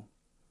lunch table.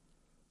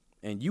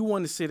 And you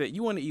want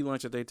to eat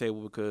lunch at their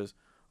table because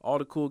all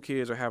the cool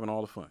kids are having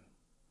all the fun.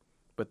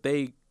 But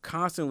they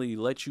constantly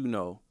let you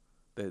know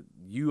that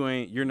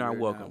you're not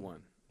welcome.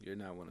 You're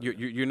not one of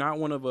you're not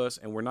one of us,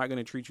 and we're not going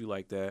to treat you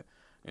like that.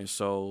 And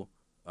so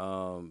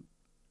Negro,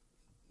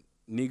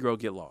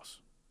 get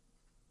lost.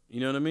 You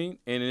know what I mean?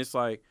 And it's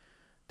like,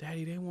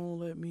 Daddy, they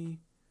won't let me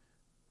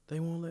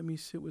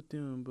sit with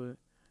them, but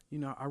you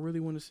know, I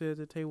really want to sit at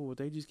the table, but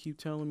they just keep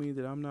telling me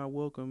that I'm not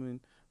welcome and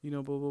you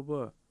know, blah blah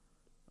blah.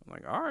 I'm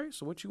like, all right,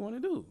 so what you want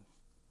to do?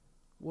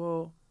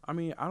 Well, I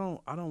mean, I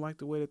don't like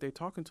the way that they're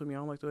talking to me. I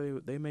don't like the way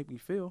they make me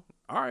feel.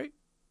 All right.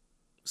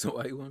 So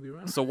why you want to be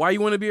around them? So why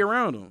you want to be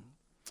around them?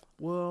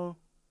 Well,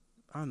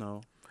 I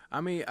know.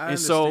 I mean, I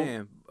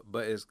understand,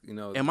 but it's, you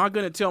know. Am I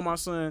going to tell my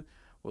son,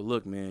 well,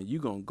 look, man, you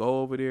going to go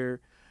over there.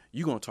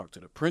 You gonna talk to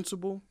the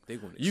principal. They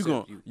gonna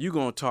you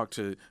gonna talk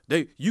to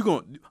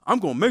I'm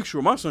gonna make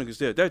sure my son can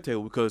sit at that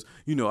table because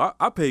you know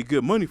I pay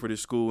good money for this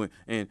school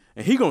and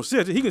he gonna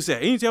sit he can sit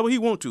at any table he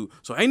want to.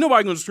 So ain't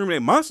nobody gonna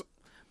discriminate my son.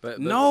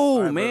 But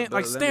man,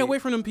 like stay away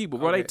from them people,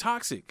 bro. Okay. They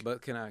toxic.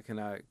 But can I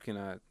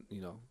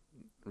you know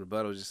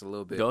rebuttal just a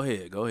little bit? Go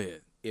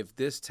ahead. If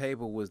this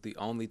table was the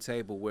only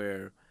table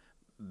where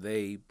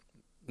they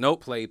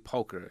play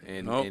poker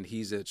and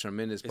he's a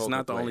tremendous poker player. It's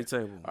not the only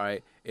table. All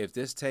right. If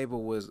this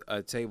table was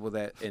a table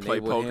that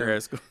enabled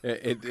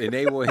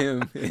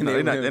him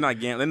they're not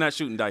gambling, they're not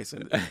shooting dice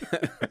in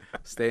it.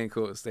 Stay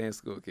in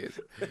school, kids.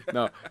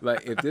 No,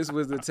 like if this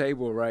was the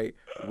table, right,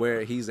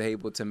 where he's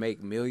able to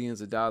make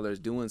millions of dollars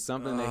doing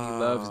something that he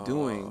loves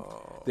doing,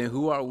 then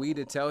who are we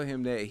to tell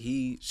him that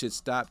he should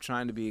stop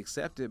trying to be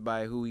accepted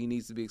by who he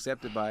needs to be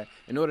accepted by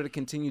in order to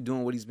continue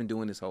doing what he's been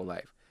doing his whole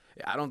life?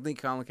 I don't think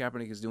Colin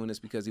Kaepernick is doing this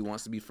because he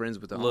wants to be friends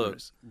with the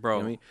owners. Bro. You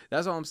know what I mean?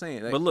 That's all I'm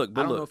saying. Like, but look,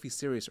 I don't know if he's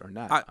serious or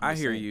not. I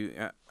hear you.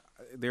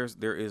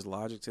 There is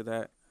logic to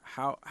that.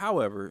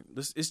 However,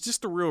 it's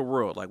just the real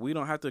world. Like, we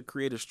don't have to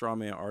create a straw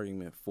man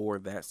argument for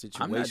that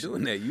situation. I'm not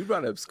doing that. You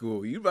brought up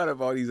school. You brought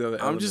up all these other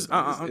elements.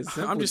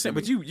 I'm just saying.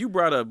 But you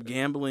brought up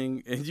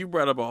gambling, and you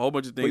brought up a whole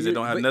bunch of things that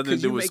don't have nothing to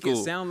do with school. You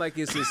make it sound like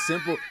it's as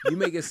simple. You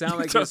make it sound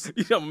like it's.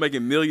 I'm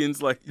making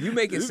millions. Like, you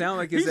make it sound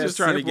like it's he's just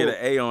trying to get an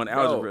A on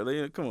algebra.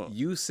 Bro, come on.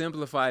 You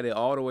simplified it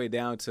all the way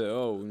down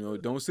to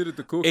don't sit at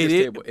the cool kids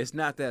table. It's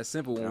not that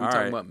simple when we're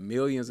talking about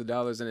millions of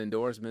dollars in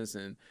endorsements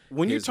and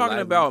when you're talking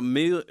about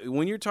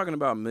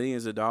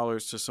millions of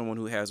dollars to someone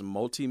who has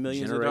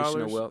multi-millions of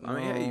dollars. Wealth. I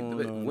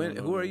mean,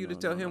 who are you to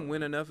tell him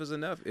when enough is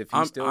enough? If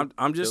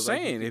I'm just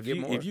saying, if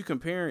you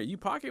compare it, you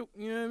pocket,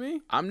 you know what I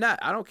mean? I'm not.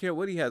 I don't care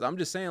what he has. I'm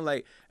just saying,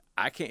 like,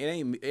 I can't.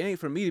 It ain't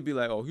for me to be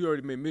like, oh, he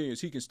already made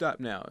millions. He can stop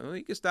now.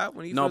 He can stop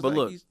when he feels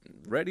like he's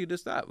ready to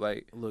stop.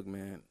 Like, look,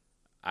 man,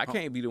 I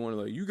can't be the one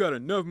like, you got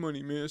enough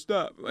money, man.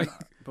 Stop. Like,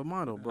 but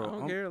Mondo, bro, I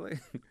don't care.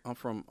 Like, I'm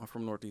from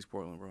Northeast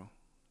Portland, bro.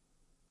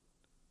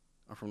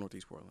 I'm from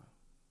Northeast Portland.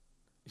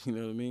 You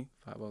know what I mean?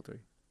 503.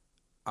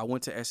 I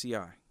went to SEI.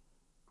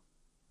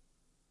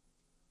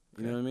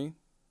 You know what I mean?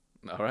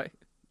 All right.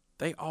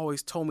 They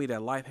always told me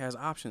that life has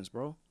options,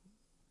 bro.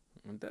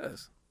 It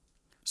does.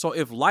 So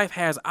if life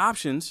has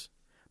options,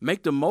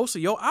 make the most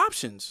of your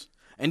options.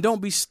 And don't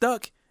be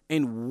stuck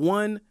in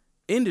one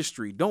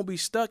industry. Don't be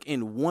stuck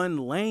in one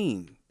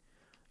lane.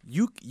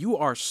 You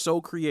are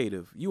so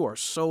creative. You are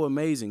so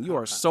amazing. You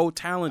are so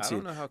talented. I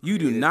don't know how you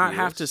do not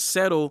have is. to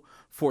settle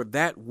for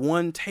that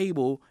one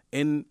table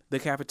in the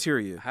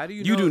cafeteria. How do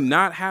you You know? do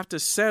not have to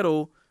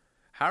settle.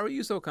 How are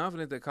you so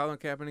confident that Colin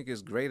Kaepernick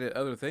is great at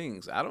other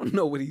things? I don't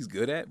know what he's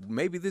good at.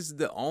 Maybe this is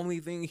the only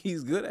thing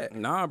he's good at.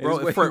 Nah,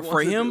 bro.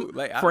 For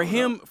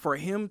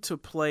him to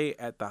play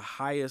at the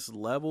highest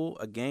level,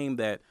 a game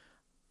that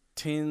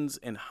tens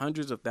and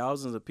hundreds of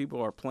thousands of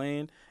people are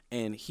playing,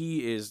 and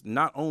he is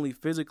not only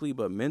physically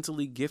but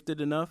mentally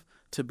gifted enough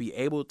to be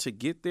able to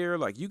get there.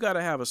 Like, you got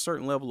to have a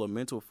certain level of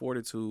mental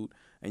fortitude,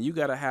 and you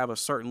got to have a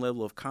certain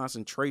level of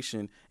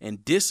concentration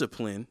and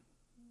discipline.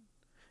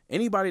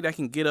 Anybody that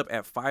can get up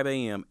at 5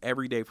 a.m.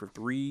 every day for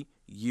 3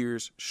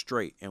 years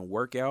straight and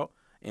work out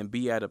and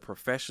be at a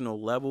professional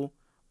level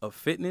of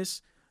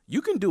fitness,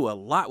 you can do a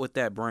lot with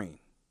that brain,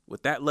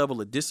 with that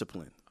level of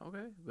discipline.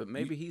 Okay, but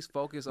maybe he's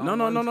focused on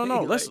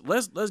No.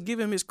 Let's give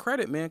him his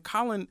credit, man.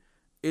 Colin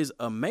is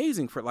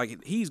amazing for,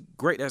 like, he's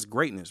great. That's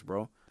greatness,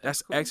 bro.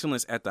 That's cool.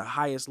 Excellence at the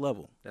highest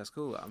level. That's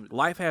cool.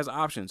 Life has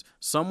options.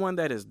 Someone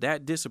that is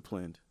that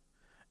disciplined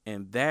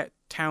and that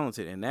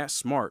talented and that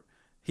smart,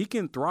 he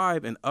can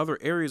thrive in other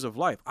areas of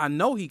life. I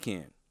know he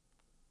can.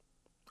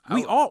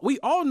 We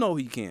all know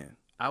he can.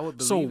 I would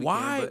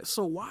believe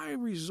So why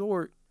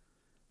resort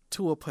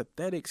to a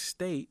pathetic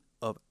state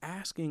of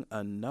asking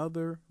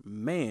another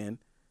man?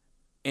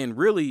 And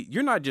really,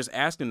 you're not just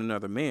asking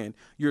another man.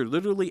 You're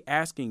literally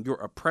asking your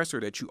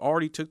oppressor that you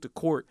already took to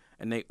court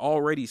and they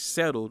already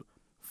settled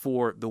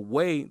for the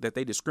way that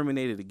they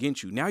discriminated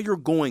against you. Now you're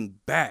going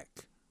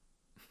back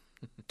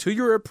to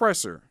your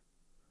oppressor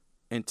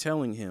and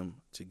telling him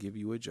to give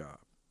you a job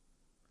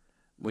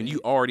when you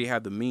already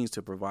have the means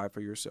to provide for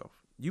yourself.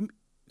 You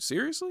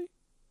seriously?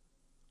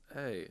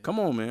 Hey, come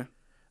on, man.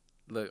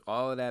 Look,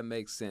 all of that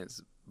makes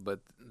sense.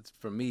 But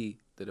for me,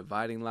 the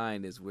dividing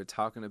line is we're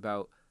talking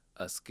about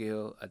a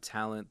skill, a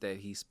talent that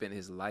he spent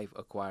his life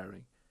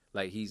acquiring.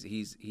 Like,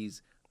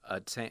 he's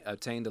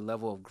attained a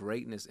level of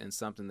greatness in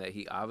something that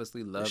he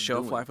obviously loves. The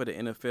shelf life of the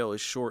NFL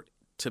is short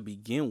to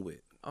begin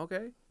with.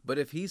 Okay, but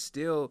if he's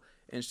still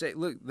in shape,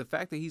 look, the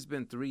fact that he's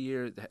been 3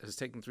 years, has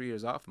taken 3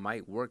 years off,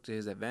 might work to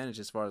his advantage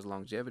as far as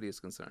longevity is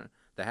concerned.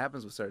 That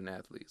happens with certain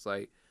athletes.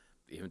 Like,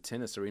 even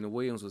tennis, Serena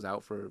Williams was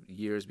out for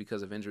years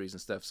because of injuries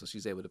and stuff, so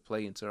she's able to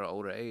play into her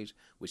older age,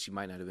 which she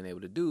might not have been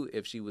able to do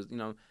if she was,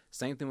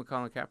 same thing with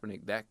Colin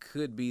Kaepernick. That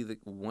could be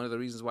one of the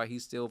reasons why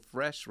he's still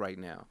fresh right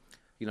now.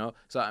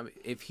 So I mean,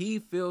 if he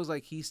feels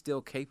like he's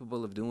still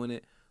capable of doing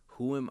it,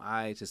 who am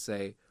I to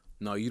say,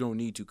 no, you don't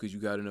need to because you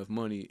got enough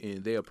money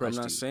and they oppress you?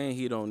 I'm not saying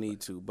he don't need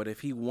to, but if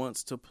he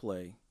wants to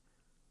play,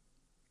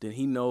 then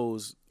he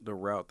knows the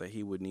route that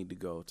he would need to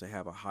go to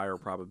have a higher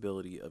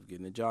probability of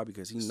getting a job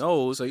because he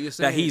knows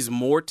that he's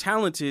more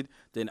talented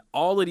than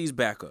all of these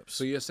backups.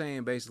 So you're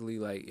saying basically,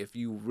 like, if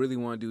you really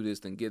want to do this,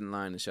 then get in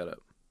line and shut up.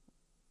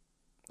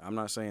 I'm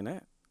not saying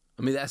that.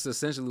 I mean, that's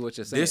essentially what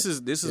you're saying.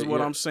 This is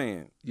what I'm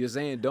saying. You're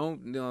saying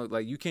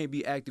you can't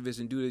be activists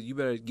and do this. You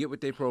better get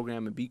with their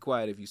program and be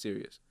quiet if you're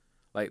serious.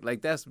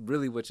 Like that's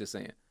really what you're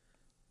saying.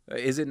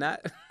 Is it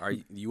not?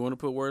 You want to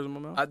put words in my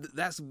mouth?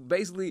 That's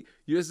basically,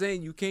 you're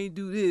saying you can't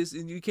do this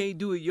and you can't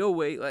do it your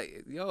way.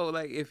 Like,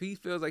 if he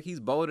feels like he's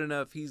bold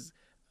enough, he's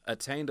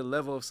attained a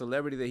level of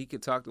celebrity that he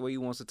can talk the way he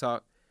wants to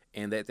talk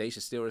and that they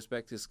should still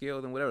respect his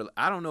skill, then whatever.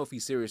 I don't know if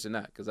he's serious or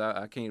not because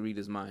I can't read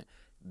his mind.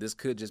 This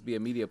could just be a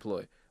media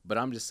ploy. But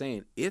I'm just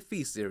saying, if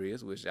he's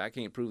serious, which I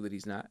can't prove that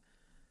he's not,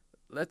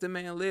 let the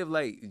man live.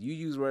 Like, you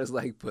use words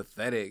like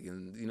pathetic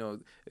and,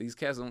 these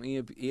cats on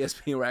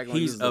ESPN were acting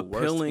like this is the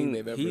worst thing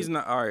they've ever. He's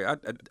not, all right,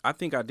 I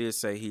think I did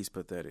say he's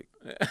pathetic.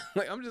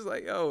 Like, I'm just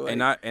like, yo.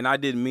 Like, and I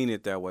didn't mean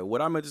it that way.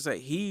 What I meant to say,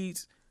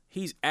 he's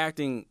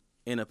acting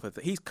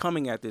he's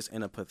coming at this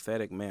in a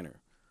pathetic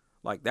manner.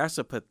 Like, that's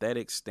a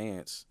pathetic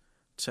stance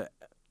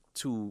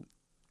to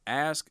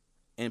ask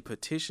and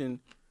petition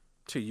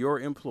to your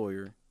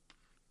employer,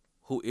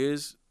 who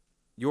is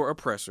your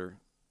oppressor,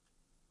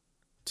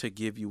 to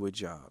give you a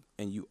job,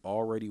 and you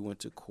already went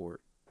to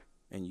court,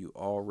 and you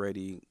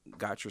already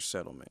got your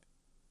settlement,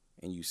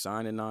 and you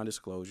signed a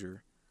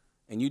non-disclosure,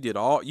 and you did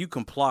all that.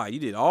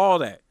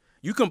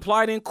 You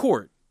complied in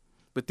court,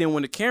 but then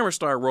when the cameras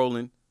start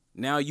rolling,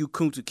 now you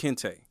Kunta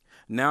Kinte.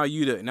 Now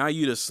you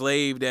the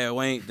slave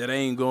that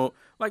ain't going.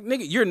 Like,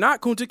 nigga, you're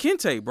not Kunta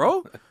Kinte,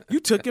 bro. You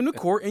took him to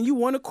court and you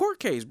won a court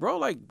case, bro.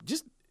 Like,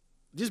 just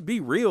be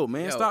real,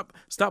 man. Yo.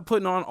 Stop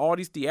putting on all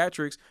these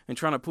theatrics and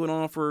trying to put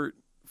on for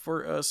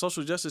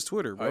social justice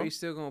Twitter, bro. Are you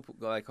still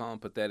gonna call him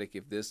pathetic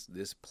if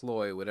this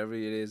ploy, whatever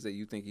it is that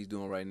you think he's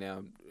doing right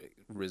now,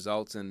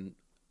 results in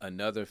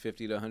another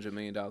 $50 to $100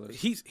 million?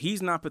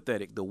 He's not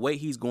pathetic. The way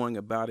he's going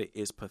about it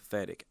is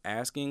pathetic.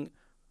 Asking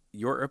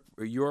your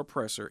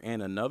oppressor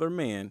and another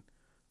man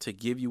to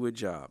give you a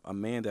job, a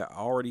man that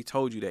already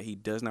told you that he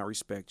does not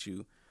respect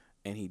you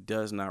and he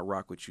does not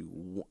rock with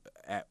you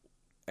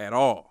at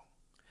all.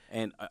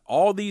 And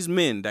all these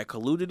men that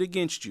colluded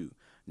against you,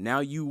 now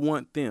you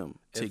want them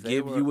to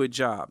give you a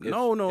job. If they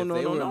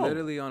were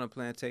literally on a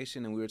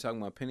plantation and we were talking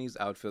about pennies,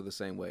 I would feel the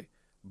same way.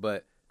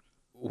 But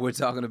we're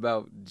talking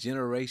about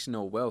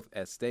generational wealth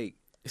at stake.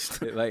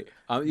 Like,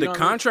 the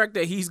contract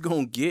that he's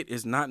gonna get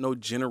is not no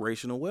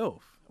generational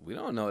wealth. We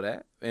don't know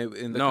that.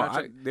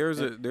 There's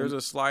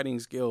a sliding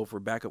scale for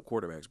backup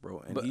quarterbacks,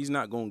 bro, and he's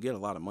not gonna get a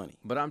lot of money.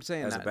 But I'm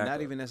saying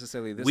not even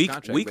necessarily this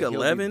contract. Week but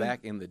 11, he'll be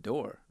back in the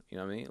door. You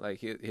know what I mean? Like,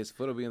 his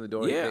foot will be in the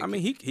door. Yeah, I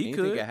mean, he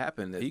could. It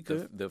happen. He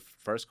could. The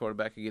first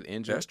quarterback could get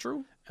injured. That's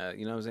true.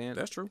 You know what I'm saying?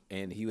 That's true.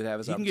 And he would have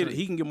his opportunity.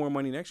 He can get more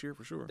money next year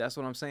for sure. That's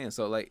what I'm saying.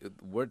 So, like,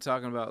 we're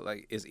talking about,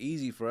 like, it's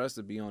easy for us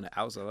to be on the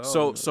outside.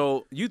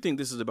 So you think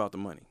this is about the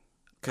money?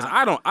 Because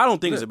I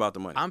don't think it's about the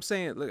money. I'm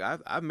saying, look,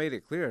 I've made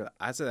it clear.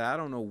 I said I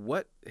don't know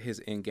what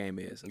his end game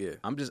is. Yeah.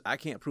 I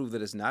can't prove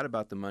that it's not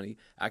about the money.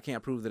 I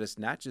can't prove that it's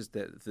not just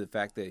the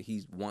fact that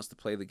he wants to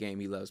play the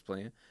game he loves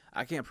playing.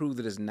 I can't prove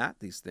that it's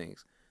not these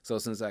things. So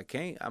since I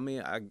can't, I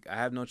mean, I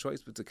have no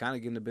choice but to kind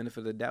of give him the benefit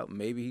of the doubt.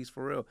 Maybe he's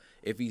for real.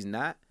 If he's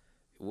not,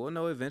 we'll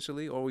know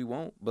eventually, or we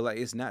won't. But, like,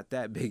 it's not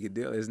that big a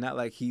deal. It's not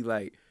like he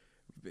like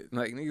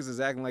niggas is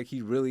acting like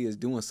he really is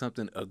doing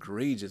something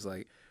egregious.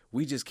 Like,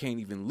 we just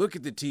can't even look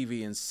at the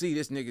TV and see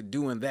this nigga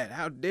doing that.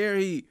 How dare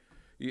he?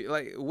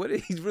 Like, what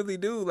did he really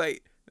do?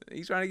 Like,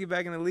 he's trying to get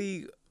back in the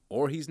league,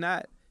 or he's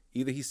not.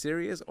 Either he's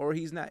serious or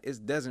he's not.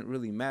 It doesn't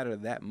really matter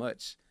that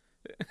much.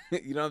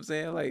 You know what I'm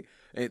saying? Like,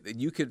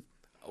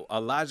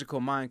 a logical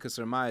mind could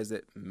surmise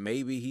that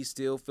maybe he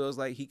still feels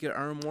like he could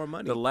earn more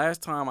money. The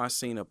last time I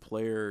seen a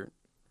player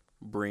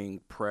bring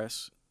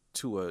press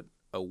to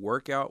a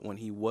workout when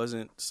he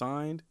wasn't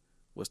signed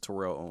was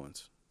Terrell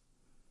Owens.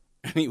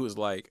 And he was,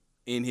 like,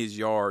 in his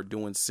yard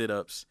doing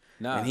sit-ups.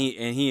 Nah. And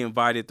he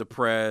invited the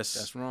press.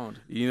 That's wrong.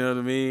 You know what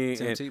I mean?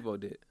 Tim Tebow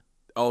did.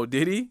 Oh,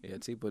 did he? Yeah,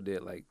 Tebow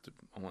did, like,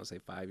 I want to say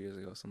 5 years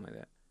ago, something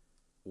like that.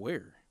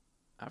 Where?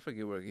 I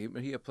forget where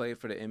he had played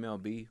for the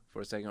MLB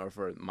for a second, or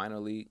for minor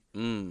league.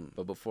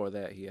 But before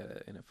that, he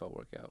had an NFL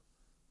workout,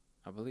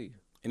 I believe.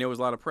 And there was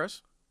a lot of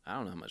press? I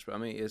don't know how much. I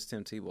mean, it's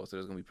Tim Tebow, so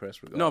there's going to be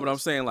press regardless. No, but I'm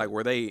saying, like,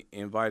 were they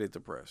invited to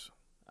press?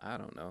 I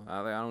don't know.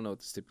 I don't know what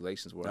the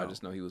stipulations were. No. I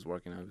just know he was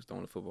working out. He was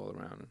throwing the football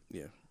around. And,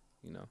 yeah.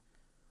 You know.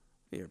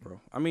 Yeah,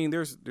 bro. I mean,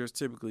 there's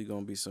typically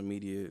going to be some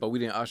media. But we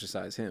didn't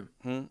ostracize him.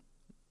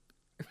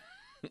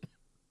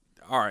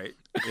 All right.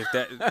 If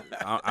that,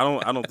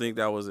 I don't think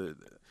that was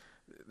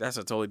that's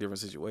a totally different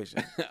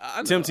situation.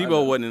 Tim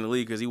Tebow wasn't in the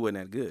league because he wasn't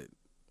that good.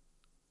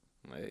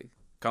 Hey.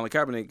 Colin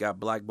Kaepernick got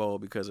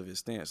blackballed because of his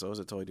stance, so it was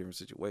a totally different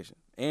situation.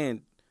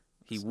 And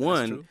he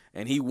won,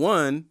 and he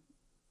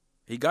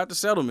got the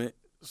settlement,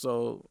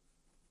 so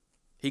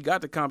he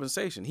got the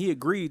compensation. He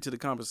agreed to the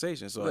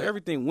compensation, so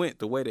everything went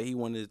the way that he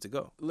wanted it to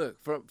go.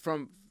 Look, from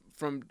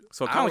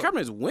so Colin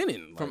Kaepernick is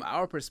winning. From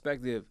our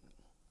perspective,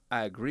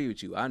 I agree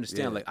with you. I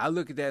understand. Yeah. Like, I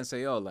look at that and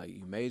say, oh, like,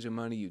 you made your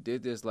money, you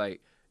did this,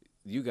 like,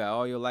 you got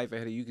all your life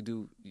ahead of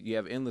you. You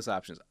have endless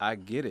options. I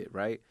get it,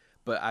 right?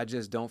 But I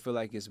just don't feel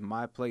like it's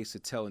my place to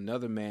tell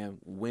another man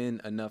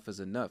when enough is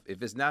enough.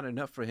 If it's not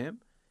enough for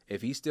him,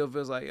 if he still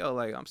feels like, yo,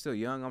 like, I'm still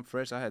young, I'm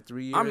fresh, I had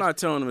 3 years. I'm not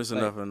telling him it's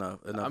like, enough.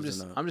 I'm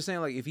just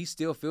saying, like, if he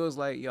still feels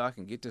like, yo, I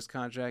can get this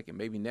contract and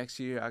maybe next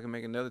year I can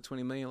make another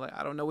 $20 million, like,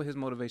 I don't know what his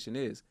motivation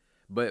is.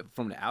 But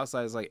from the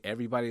outside, it's like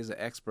everybody is an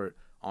expert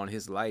on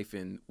his life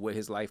and what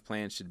his life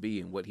plan should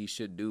be and what he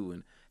should do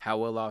and how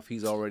well off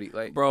he's already,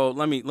 like. Bro,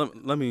 let me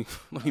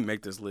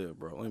make this live,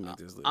 bro. Let me make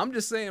this live. I'm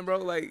just saying, bro,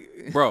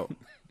 like. Bro,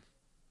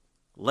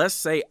 let's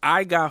say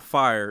I got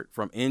fired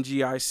from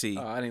NGIC,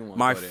 I didn't want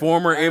my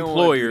former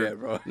employer. That,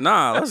 bro.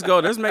 Nah, let's go.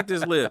 Let's make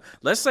this live.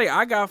 Let's say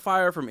I got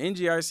fired from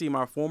NGIC,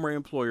 my former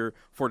employer,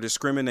 for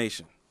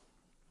discrimination.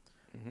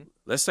 Mm-hmm.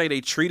 Let's say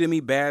they treated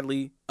me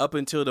badly up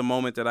until the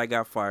moment that I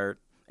got fired,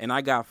 and I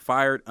got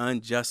fired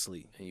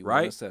unjustly, and you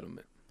right? won a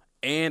settlement.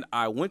 And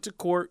I went to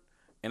court,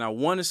 and I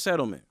won a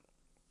settlement.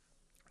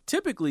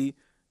 Typically,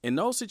 in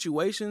those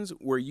situations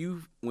where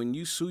when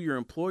you sue your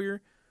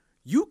employer,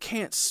 you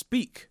can't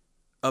speak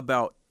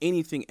about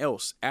anything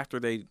else after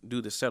they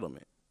do the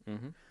settlement.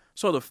 Mm-hmm.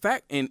 So the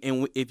fact, and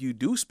if you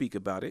do speak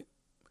about it,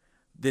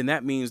 then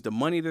that means the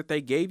money that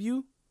they gave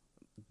you,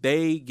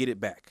 they get it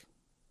back.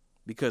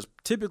 Because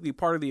typically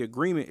part of the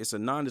agreement is a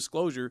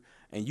non-disclosure,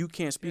 and you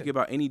can't speak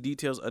about any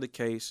details of the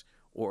case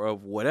or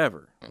of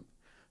whatever.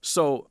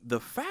 So the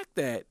fact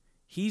that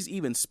he's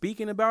even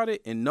speaking about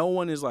it and no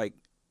one is like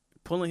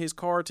pulling his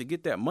card to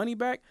get that money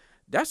back,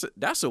 that's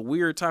a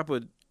weird type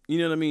of, you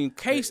know what I mean,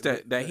 case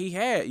that he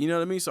had. You know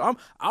what I mean? So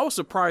I was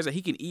surprised that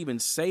he can even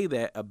say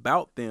that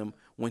about them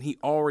when he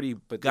already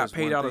got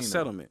paid out a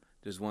settlement.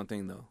 There's one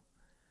thing though.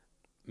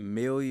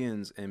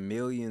 Millions and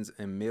millions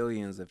and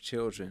millions of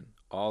children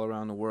all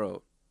around the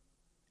world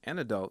and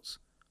adults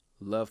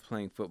love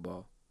playing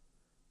football.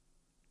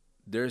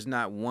 There's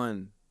not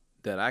one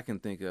that I can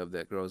think of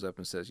that grows up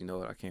and says, you know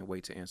what, I can't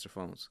wait to answer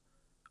phones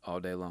all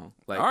day long.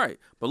 Like, all right,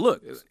 but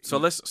look, so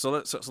let's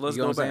go back. You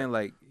know what I'm saying?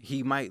 Like,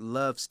 he might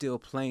love still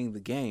playing the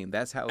game.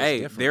 That's how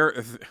it's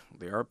different.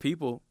 There are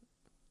people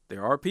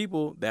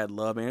that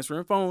love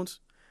answering phones,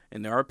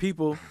 and there are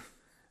people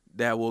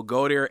that will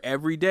go there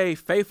every day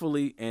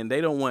faithfully, and they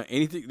don't want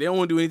anything. They don't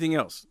want to do anything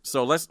else.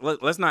 So let's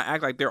not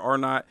act like there are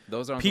not.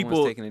 Those aren't people the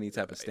ones taking any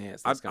type of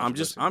stance. I'm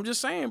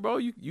just saying, bro.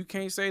 You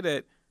can't say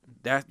that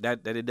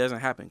it doesn't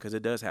happen, because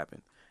it does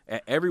happen.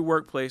 At every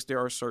workplace, there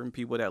are certain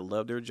people that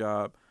love their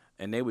job,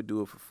 and they would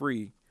do it for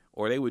free,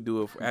 or they would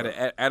do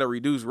it at a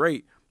reduced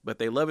rate. But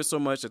they love it so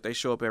much that they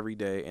show up every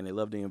day, and they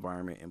love the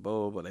environment, and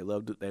blah blah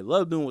blah. They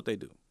love doing what they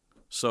do.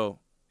 So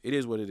it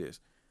is what it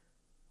is.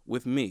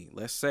 With me,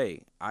 let's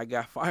say I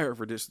got fired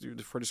for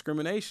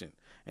discrimination,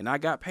 and I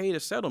got paid a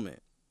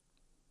settlement.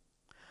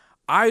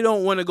 I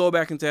don't want to go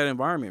back into that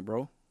environment,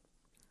 bro.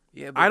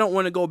 Yeah, I don't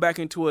want to go back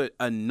into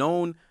a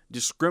known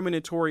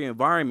discriminatory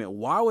environment.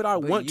 Why would I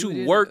want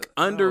to work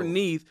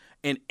underneath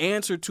and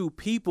answer to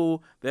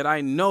people that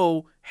I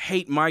know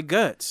hate my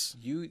guts?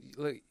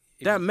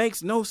 That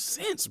makes no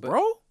sense,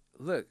 bro.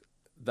 Look,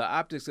 the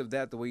optics of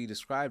that, the way you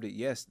described it,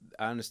 yes,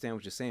 I understand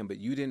what you're saying, but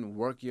you didn't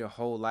work your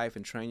whole life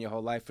and train your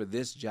whole life for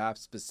this job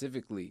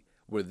specifically,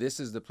 where this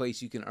is the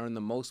place you can earn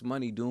the most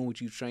money doing what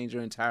you've trained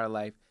your entire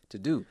life to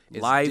do.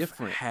 It's life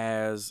different.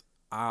 Has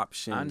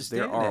options. I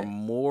understand there are that.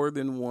 more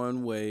than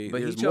one way.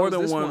 But There's he chose more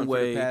than this one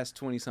way. for the past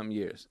 20-something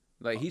years.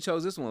 Like, he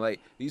chose this one. Like,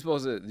 he's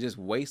supposed to just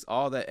waste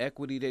all that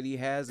equity that he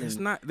has.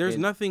 There's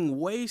nothing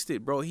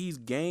wasted, bro. He's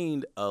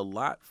gained a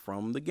lot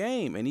from the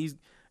game, and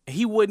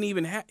he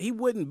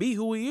wouldn't be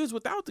who he is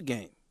without the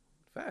game.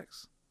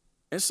 Facts.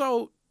 And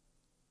so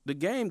the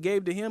game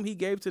gave to him, he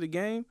gave to the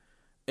game,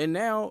 and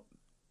now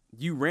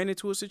you ran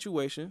into a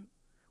situation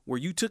where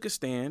you took a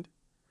stand,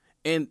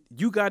 and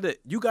you gotta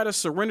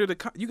surrender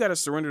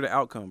the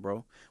outcome,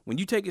 bro. When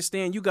you take a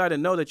stand, you gotta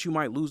know that you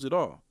might lose it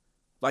all.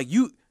 Like,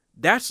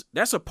 that's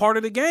a part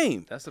of the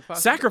game. That's a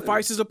possibility.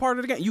 Sacrifice is a part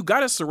of the game. You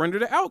gotta surrender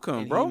the outcome,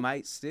 and bro.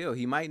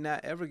 He might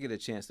not ever get a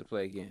chance to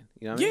play again.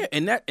 You know what I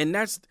mean?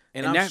 Yeah,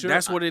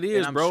 that's what it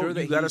is, bro.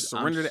 You gotta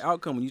surrender the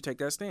outcome when you take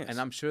that stance.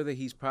 And I'm sure that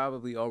he's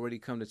probably already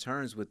come to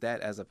terms with that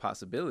as a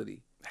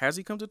possibility. Has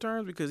he come to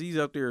terms? Because he's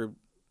up there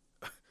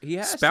he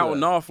has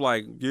spouting off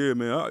like, yeah,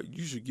 man,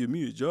 you should give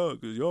me a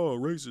job because y'all are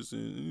racist,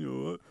 and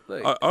you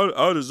know,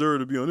 I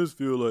deserve to be on this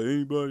field like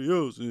anybody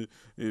else. And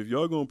if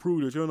y'all gonna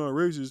prove that y'all not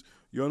racist,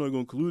 y'all not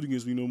gonna collude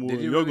against me no more.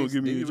 Y'all gonna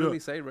give me a job. Really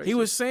say racist? He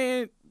was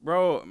saying,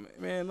 bro,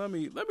 man, let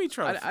me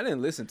try. I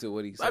didn't listen to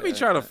what he said. Let me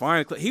try to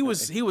find. He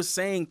was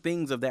saying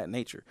things of that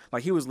nature.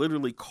 Like, he was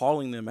literally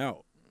calling them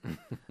out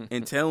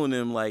and telling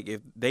them, like, if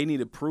they need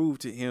to prove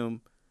to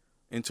him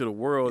into the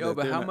world. Yo,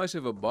 but how much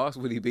of a boss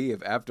would he be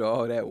if after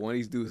all that one of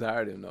these dudes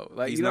hired him though?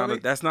 Like,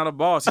 that's not a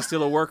boss. He's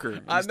still a worker.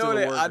 I know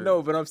that. I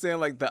know, but I'm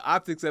saying, like, the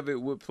optics of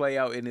it would play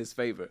out in his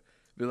favor.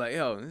 Be like,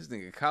 yo, this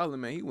nigga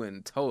Colin, man, he went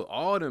and told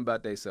all of them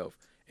about themselves,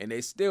 and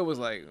they still was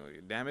like,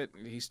 damn it,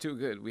 he's too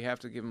good. We have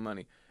to give him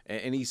money,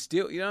 and he's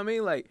still, you know what I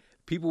mean? Like,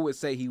 people would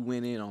say he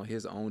went in on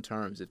his own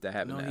terms if that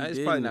happened. No, it's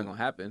probably not gonna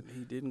happen.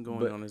 He didn't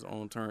go in on his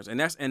own terms, and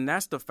that's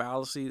the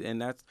fallacy,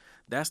 and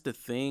that's the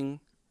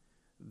thing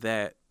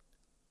that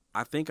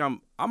I think I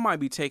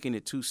might be taking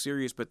it too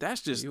serious, but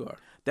that's just you are.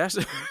 That's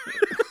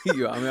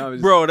you. I mean, I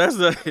was bro. That's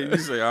you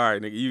say, all right,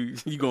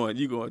 nigga, you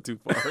going too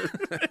far.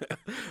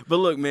 But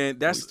look, man,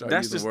 that's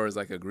just words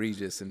like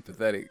egregious and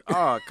pathetic.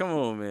 Oh, come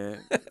on,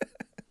 man,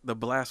 the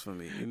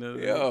blasphemy, you know.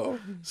 Yo.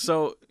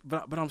 So,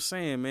 but I'm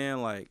saying,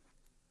 man, like,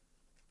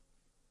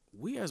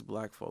 we as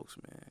black folks,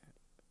 man,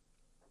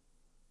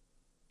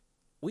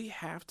 we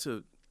have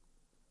to.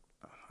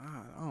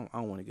 I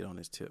don't want to get on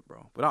this tip,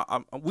 bro,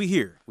 but we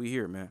here,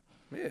 man.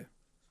 Yeah,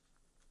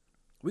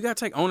 we gotta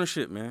take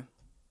ownership, man.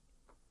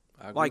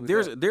 Like,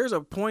 there's a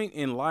point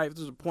in life,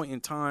 there's a point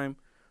in time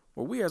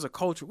where we as a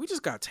culture, we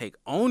just gotta take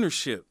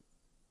ownership.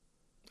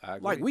 I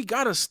agree. Like, we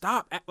gotta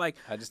stop. Like,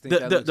 I just think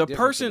the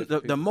person,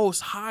 the most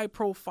high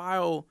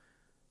profile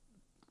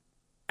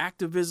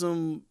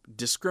activism,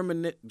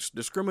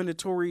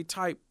 discriminatory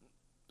type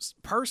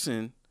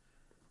person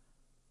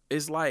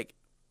is like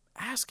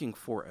asking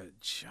for a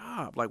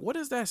job. Like, what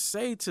does that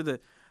say to the,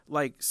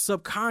 like,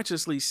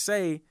 subconsciously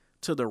say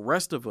to the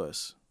rest of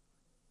us?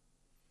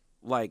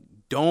 Like,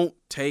 don't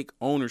take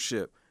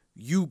ownership.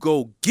 You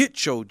go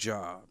get your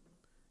job.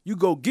 You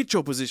go get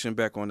your position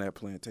back on that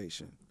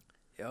plantation.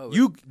 Yo,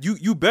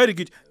 You better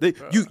get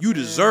you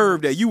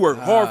deserve that. You work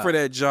hard for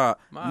that job.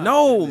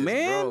 No, goodness,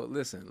 man. Bro,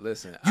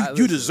 listen.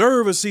 You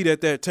deserve a seat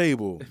at that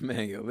table.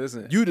 Man, yo,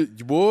 listen.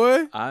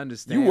 Boy. I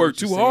understand. You work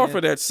what you're too hard saying.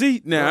 for that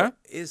seat now. Bro,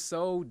 it's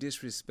so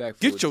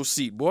disrespectful. Get your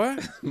seat, boy.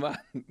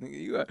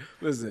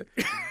 Listen,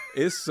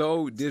 it's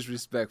so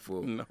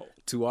disrespectful No.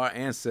 to our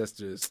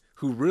ancestors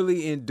who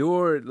really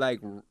endured like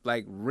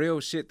real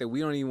shit that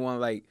we don't even want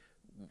like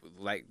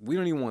we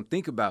don't even want to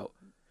think about.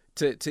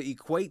 To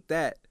equate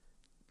that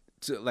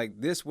to like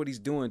this, what he's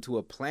doing to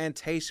a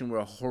plantation where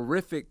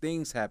horrific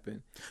things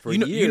happen for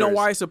years. You know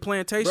why it's a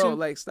plantation? Bro,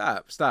 like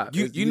stop.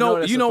 You know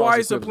that's why false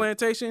it's a equivalent.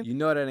 plantation? You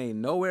know that ain't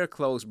nowhere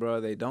close, bro.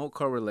 They don't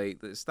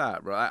correlate.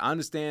 Stop, bro. I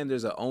understand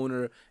there's an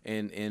owner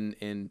and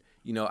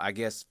you know, I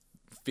guess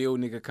field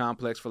nigga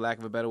complex, for lack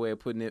of a better way of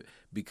putting it,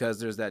 because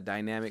there's that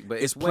dynamic.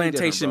 But It's way different,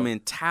 plantation bro.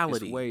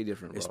 mentality. It's way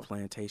different, bro. It's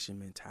plantation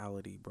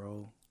mentality,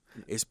 bro.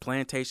 It's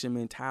plantation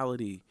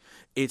mentality.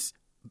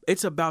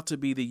 It's about to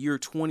be the year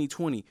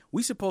 2020.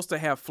 We supposed to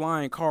have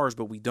flying cars,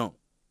 but we don't.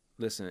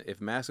 Listen, if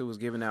Massa was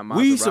giving out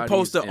We Maseratis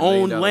supposed to and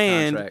laying own down the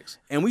land, contracts,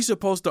 and we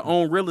supposed to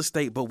own real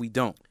estate, but we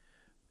don't.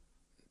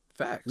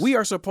 facts. We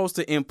are supposed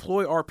to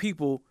employ our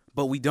people,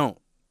 but we don't.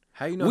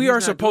 How you know We he's are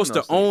not supposed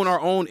doing to those own things?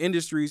 our own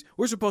industries.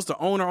 We're supposed to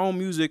own our own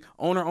music,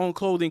 own our own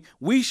clothing.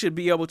 We should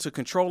be able to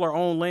control our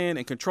own land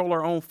and control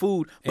our own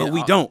food, but And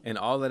we all- don't. And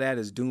all of that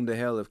is doomed to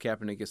hell if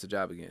Kaepernick gets a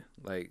job again.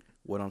 Like,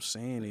 What I'm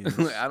saying is,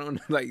 I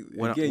don't like.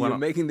 What- Again, what you're I'm-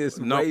 making this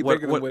no, way what,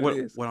 bigger what, than what,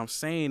 it is. what I'm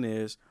saying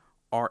is,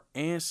 our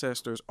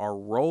ancestors are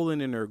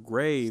rolling in their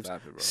graves, Stop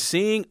it, bro.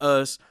 seeing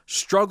us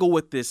struggle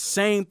with this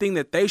same thing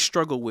that they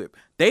struggle with.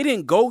 They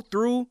didn't go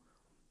through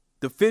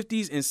the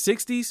 50s and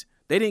 60s.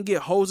 They didn't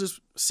get hoses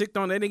sicked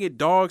on. They didn't get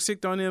dogs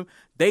sicked on them.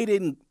 They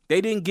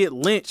didn't get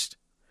lynched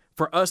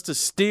for us to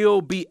still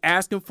be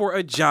asking for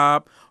a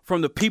job from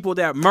the people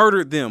that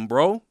murdered them,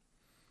 bro.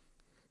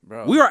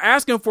 Bro, We are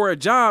asking for a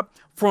job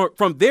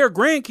from their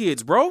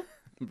grandkids, bro.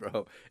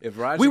 bro. If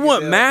Roger We want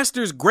Goodell-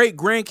 Master's great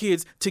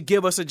grandkids to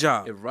give us a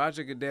job. If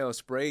Roger Goodell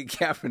sprayed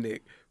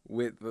Kaepernick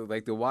with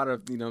like the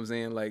water, you know what I'm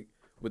saying, like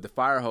with the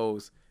fire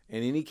hose,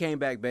 and then he came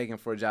back begging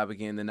for a job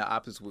again, then the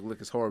optics would look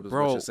as horrible as what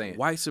Bro, you're saying.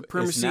 white It's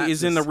supremacy not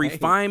is in the same.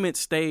 refinement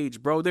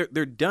stage, bro. They're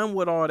done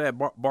with all that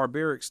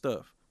barbaric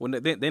stuff. Well,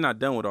 they're not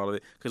done with all of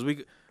it because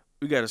we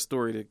got a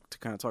story to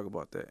kind of talk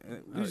about that.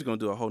 We're just gonna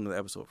do a whole nother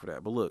episode for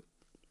that. But look,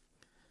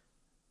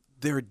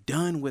 they're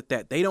done with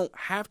that. They don't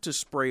have to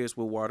spray us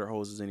with water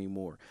hoses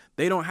anymore.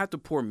 They don't have to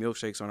pour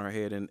milkshakes on our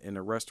head in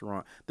a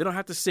restaurant. They don't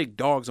have to sick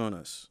dogs on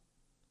us.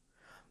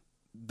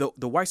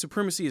 The white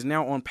supremacy is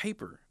now on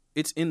paper.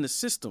 It's in the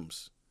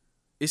systems.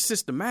 It's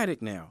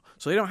systematic now.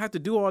 So they don't have to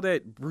do all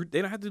that.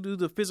 They don't have to do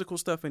the physical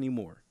stuff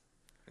anymore.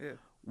 Yeah.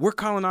 We're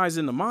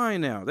colonizing the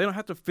mind now. They don't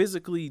have to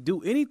physically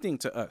do anything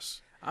to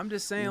us. I'm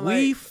just saying,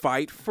 We like,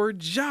 fight for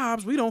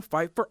jobs. We don't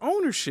fight for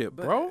ownership,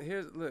 but bro.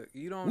 look,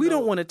 you don't. We know,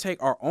 don't want to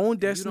take our own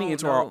destiny don't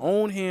into our know.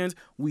 own hands.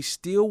 We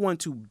still want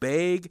to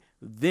beg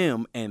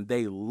them, and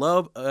they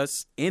love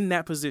us in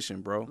that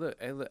position, bro.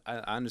 Look, hey, look, I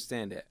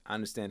understand that.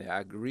 I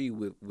agree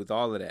with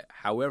all of that.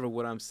 However,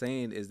 what I'm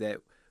saying is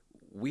that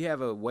we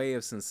have a way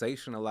of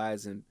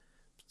sensationalizing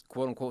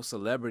quote unquote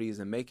celebrities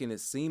and making it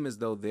seem as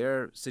though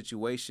their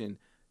situation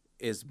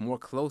is more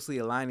closely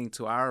aligning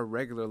to our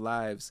regular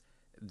lives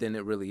than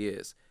it really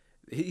is.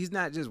 He's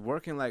not just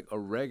working like a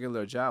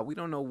regular job. We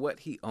don't know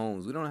what he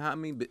owns. We don't know how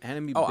many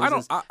Oh,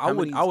 business, I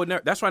would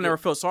never. That's why I never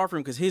felt sorry for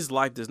him because his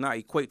life does not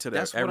equate to that.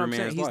 That's what every I'm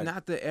saying. man's He's life.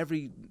 not the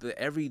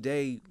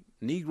everyday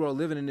Negro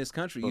living in this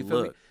country. You But feel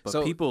look, me? but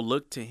So people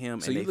look to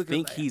him so and you they look at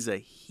think like- he's a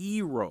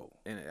hero.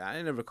 and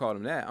I never called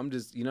him that. I'm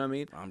just, you know what I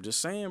mean? I'm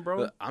just saying, bro.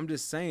 But I'm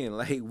just saying,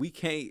 like, we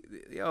can't,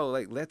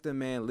 like, let the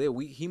man live.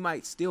 He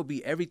might still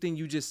be everything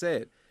you just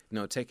said. You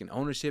know, taking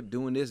ownership,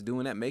 doing this,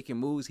 doing that, making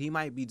moves. He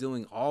might be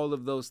doing all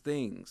of those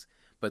things.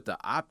 But the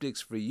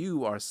optics for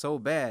you are so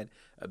bad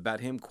about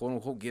him, quote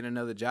unquote, getting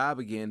another job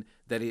again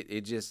that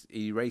it just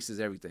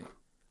erases everything.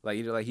 Like,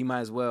 he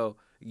might as well.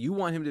 You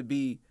want him to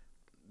be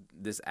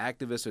this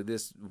activist or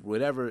this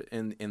whatever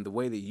in the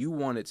way that you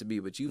want it to be,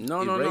 but you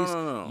No.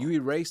 You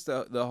erase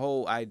the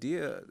whole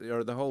idea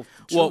or the whole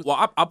truth.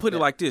 Well, I'll put it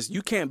like this: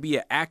 you can't be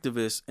an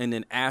activist and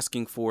then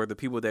asking for the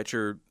people that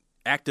you're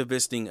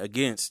activisting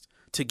against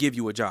to give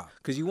you a job.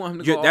 Because you want him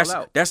to go all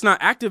out. That's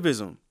not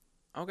activism.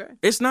 Okay.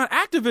 It's not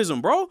activism,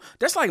 bro.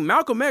 That's like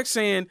Malcolm X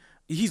saying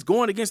he's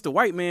going against the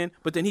white man,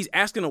 but then he's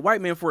asking a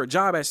white man for a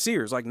job at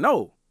Sears. Like,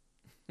 no.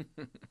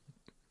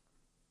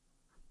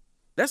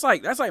 That's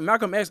like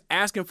Malcolm X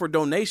asking for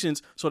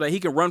donations so that he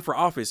can run for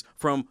office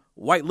from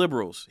white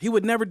liberals. He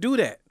would never do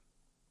that.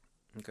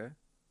 Okay.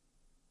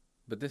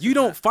 But this You is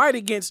don't not- fight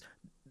against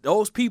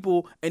those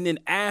people and then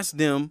ask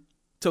them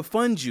to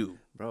fund you.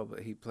 bro.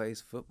 But he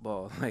plays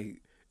football.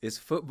 Like, it's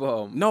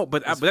football. No,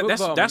 but It's that's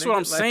football, what my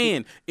I'm nigga. Like,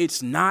 saying.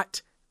 It's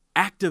not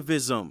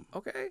activism.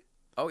 Okay.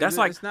 Oh, That's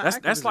like it's not that's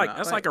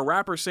activism. like a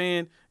rapper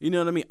saying, you know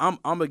what I mean?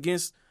 I'm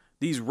against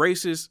these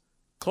racist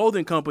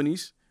clothing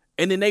companies,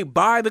 and then they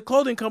buy the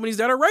clothing companies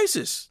that are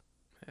racist.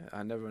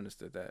 I never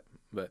understood that,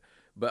 but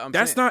I'm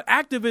That's saying, not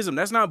activism.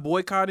 That's not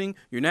boycotting.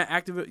 You're not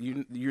active.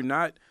 You're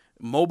not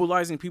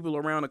mobilizing people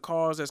around a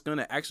cause that's going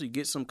to actually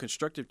get some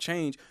constructive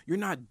change. You're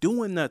not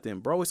doing nothing,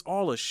 bro. It's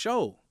all a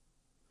show.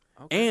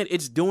 Okay. And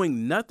it's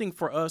doing nothing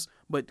for us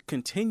but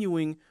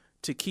continuing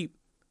to keep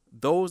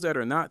those that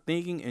are not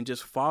thinking and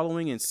just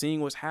following and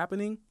seeing what's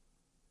happening.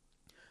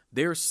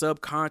 They're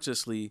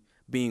subconsciously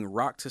being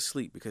rocked to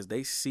sleep because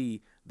they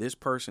see this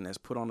person that's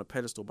put on a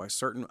pedestal by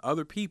certain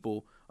other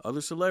people,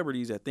 other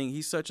celebrities that think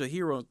he's such a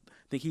hero,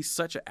 think he's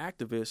such an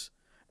activist,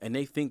 and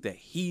they think that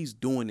he's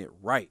doing it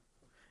right.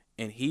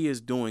 And he is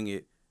doing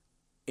it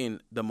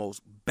in the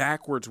most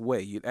backwards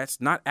way.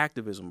 That's not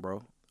activism,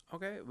 bro.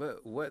 Okay,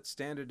 but what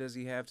standard does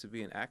he have to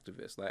be an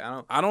activist? Like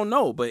I don't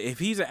know, but if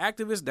he's an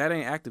activist, that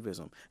ain't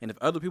activism. And if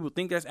other people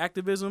think that's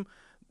activism,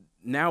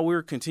 now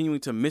we're continuing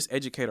to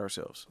miseducate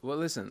ourselves. Well,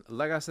 listen,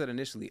 like I said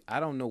initially, I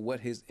don't know what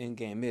his end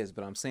game is,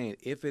 but I'm saying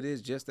if it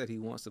is just that he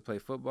wants to play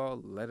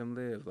football, let him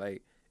live.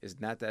 Like, it's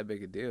not that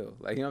big a deal.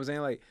 Like, you know what I'm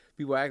saying? Like,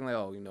 people acting like,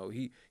 oh, you know,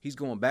 he's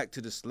going back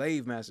to the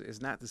slave master.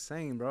 It's not the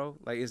same, bro.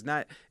 Like, it's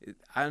not.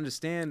 I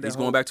understand that he's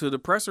going back to the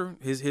oppressor,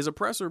 his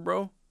oppressor,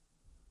 bro.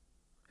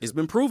 It's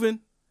been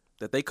proven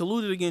that they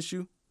colluded against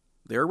you.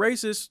 They're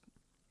racist.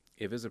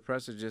 If his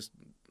oppressor just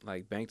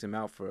like banked him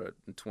out for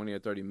 20 or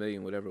 30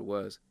 million, whatever it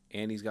was,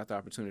 and he's got the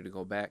opportunity to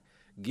go back,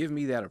 give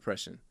me that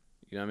oppression.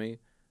 You know what I mean?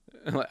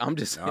 Like, I'm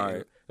just saying,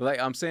 right. Like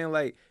I'm saying,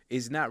 like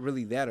it's not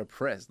really that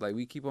oppressed. Like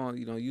we keep on,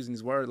 you know, using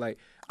these words. Like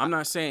I'm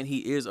not saying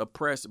he is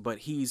oppressed, but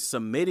he's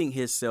submitting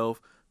himself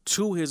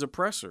to his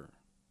oppressor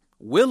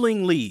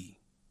willingly.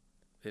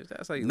 If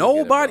that's how you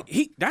nobody, look at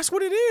it, that's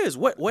what it is.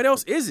 What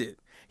else is it?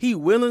 He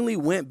willingly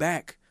went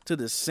back to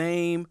the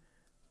same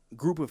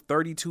group of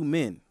 32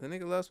 men. The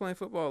nigga loves playing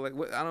football. Like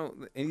what?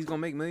 And he's gonna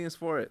make millions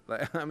for it.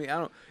 Like I mean,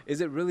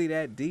 is it really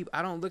that deep?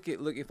 I don't look.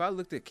 If I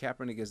looked at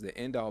Kaepernick as the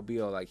end all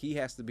be all, like he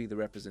has to be the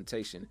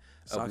representation.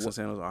 Socks and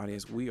Sandals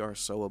audience, we are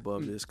so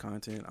above this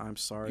content. I'm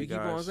sorry, you guys.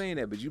 keep on saying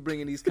that, but you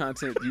bringing these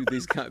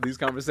these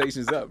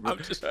conversations up. Bro. I'm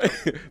just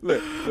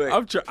look.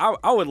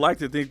 I would like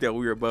to think that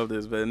we're above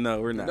this, but no,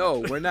 we're not. No,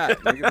 we're not.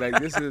 Nigga,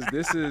 like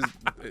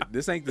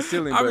this ain't the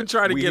ceiling. I've been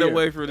trying to get here.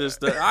 away from this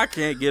stuff. I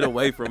can't get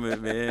away from it,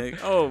 man.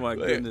 Oh my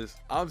goodness.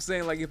 I'm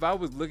saying, like, if I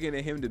was looking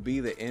at him to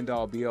be the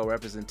end-all, be-all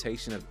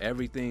representation of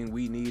everything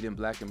we need in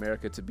Black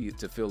America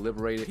to feel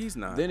liberated, he's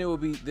not. Then it would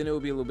be a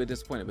little bit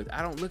disappointing. But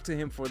I don't look to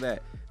him for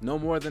that, no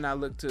more than I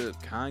look to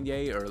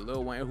Kanye or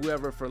Lil Wayne,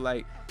 whoever, for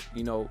like,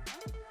 you know,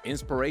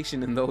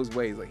 inspiration in those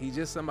ways. Like he's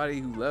just somebody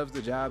who loves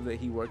the job that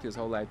he worked his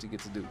whole life to get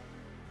to do.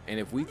 And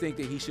if we think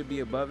that he should be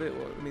above it,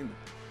 well, I mean,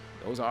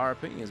 those are our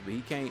opinions. But he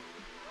can't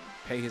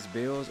pay his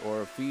bills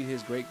or feed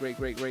his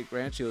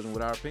great-great-great-great-grandchildren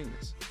with our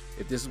opinions.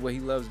 If this is what he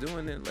loves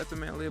doing, then let the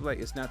man live. Like,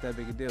 it's not that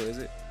big a deal, is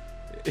it?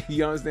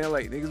 You understand?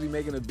 Like, niggas be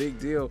making a big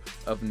deal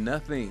of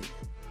nothing.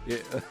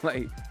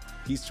 Like,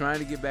 he's trying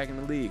to get back in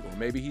the league, or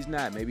maybe he's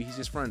not. Maybe he's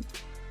just fronting.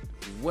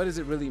 What does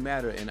it really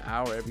matter in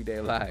our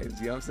everyday lives?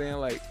 You know what I'm saying?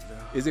 Like,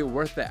 is it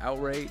worth the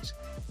outrage?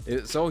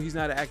 So he's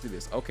not an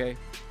activist. Okay.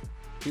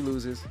 He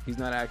loses. He's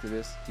not an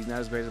activist. He's not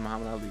as great as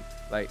Muhammad Ali.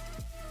 Like,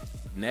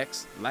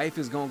 next, life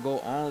is gonna go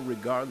on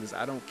regardless.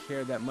 I don't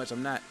care that much.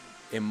 I'm not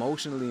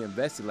emotionally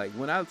invested. Like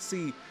when I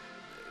see,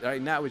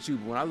 right, not with you,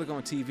 but when I look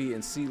on TV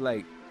and see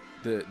like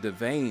the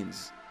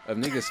veins of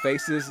niggas'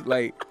 faces,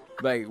 like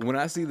when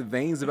I see the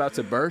veins about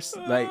to burst,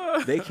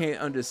 like they can't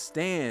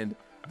understand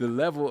the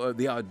level of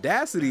the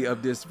audacity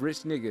of this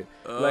rich nigga.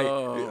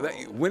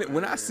 Like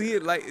when I see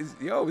it, like, is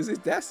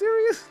it that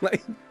serious?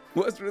 Like,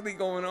 what's really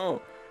going on?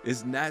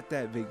 It's not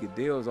that big a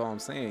deal is all I'm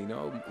saying. You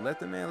know,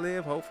 let the man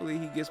live. Hopefully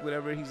he gets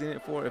whatever he's in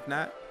it for. If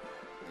not,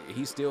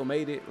 he still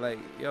made it. Like,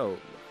 yo,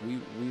 we're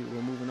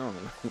moving on.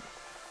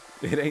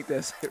 It ain't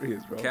that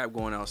serious, bro. Cap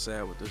going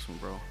outside with this one,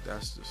 bro.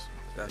 That's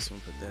some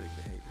pathetic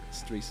behavior.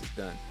 Streets is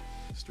done.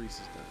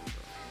 Streets is done,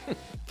 bro.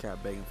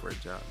 Cap begging for a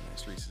job, man.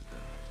 Streets is done.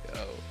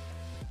 Yo.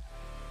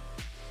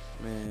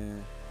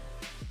 Man.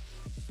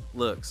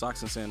 Look,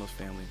 Socks and Sandals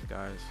family,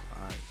 guys.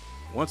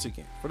 Once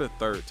again, for the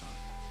third time,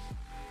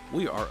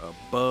 we are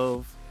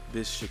above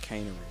this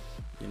chicanery,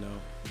 you know.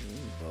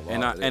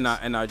 And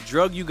I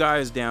drug you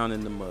guys down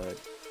in the mud,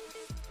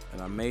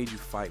 and I made you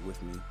fight with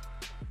me.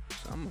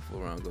 So I'm gonna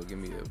fool around and go give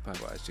me a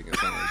Popeye's chicken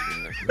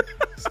sandwich.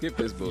 Skip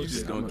this bullshit. You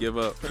just gonna give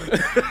up.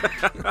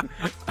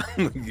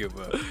 I'm gonna give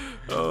up.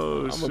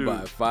 Oh, I'm gonna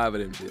buy 5 of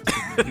them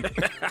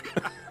shits.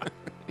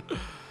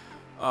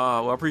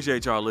 Well, I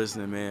appreciate y'all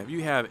listening, man. If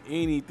you have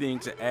anything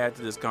to add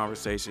to this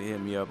conversation,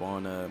 hit me up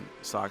on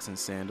Socks and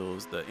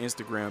Sandals, the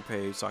Instagram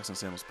page, Socks and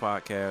Sandals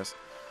Podcast.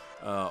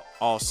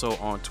 Also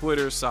on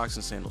Twitter, Socks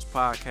and Sandals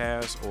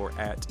Podcast, or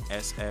at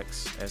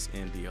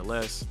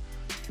SXSNDLS.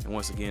 And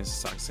once again,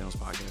 Socks and Sandals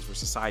Podcast, where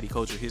society,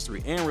 culture,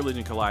 history, and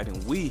religion collide,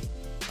 and we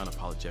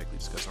unapologetically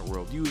discuss our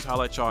worldviews.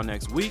 Holla at y'all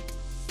next week.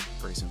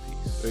 Grace and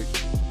peace.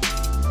 Hey.